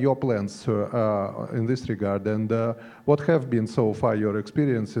 What are your plans in this regard, and what have been so far your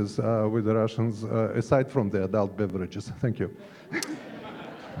experiences with the Russians, aside from the adult beverages? Thank you.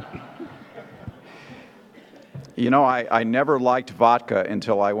 You know, I never liked vodka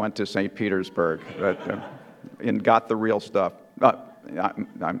until I went to St. Petersburg and got the real stuff.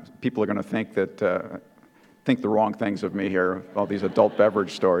 People are going to think that think the wrong things of me here, all these adult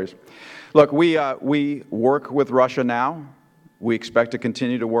beverage stories. Look, we work with Russia now. We expect to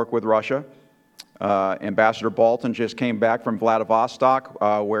continue to work with Russia. Ambassador Balton just came back from Vladivostok,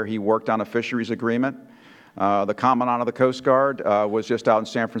 where he worked on a fisheries agreement. The Commandant of the Coast Guard was just out in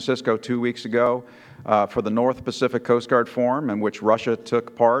San Francisco 2 weeks ago for the North Pacific Coast Guard Forum, in which Russia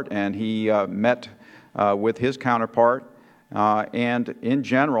took part, and he met with his counterpart. And in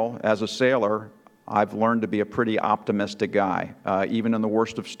general, as a sailor, I've learned to be a pretty optimistic guy. Even in the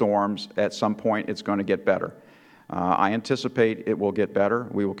worst of storms, at some point it's going to get better. I anticipate it will get better.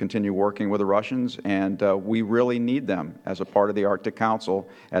 We will continue working with the Russians, and we really need them as a part of the Arctic Council,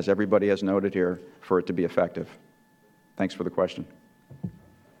 as everybody has noted here, for it to be effective. Thanks for the question.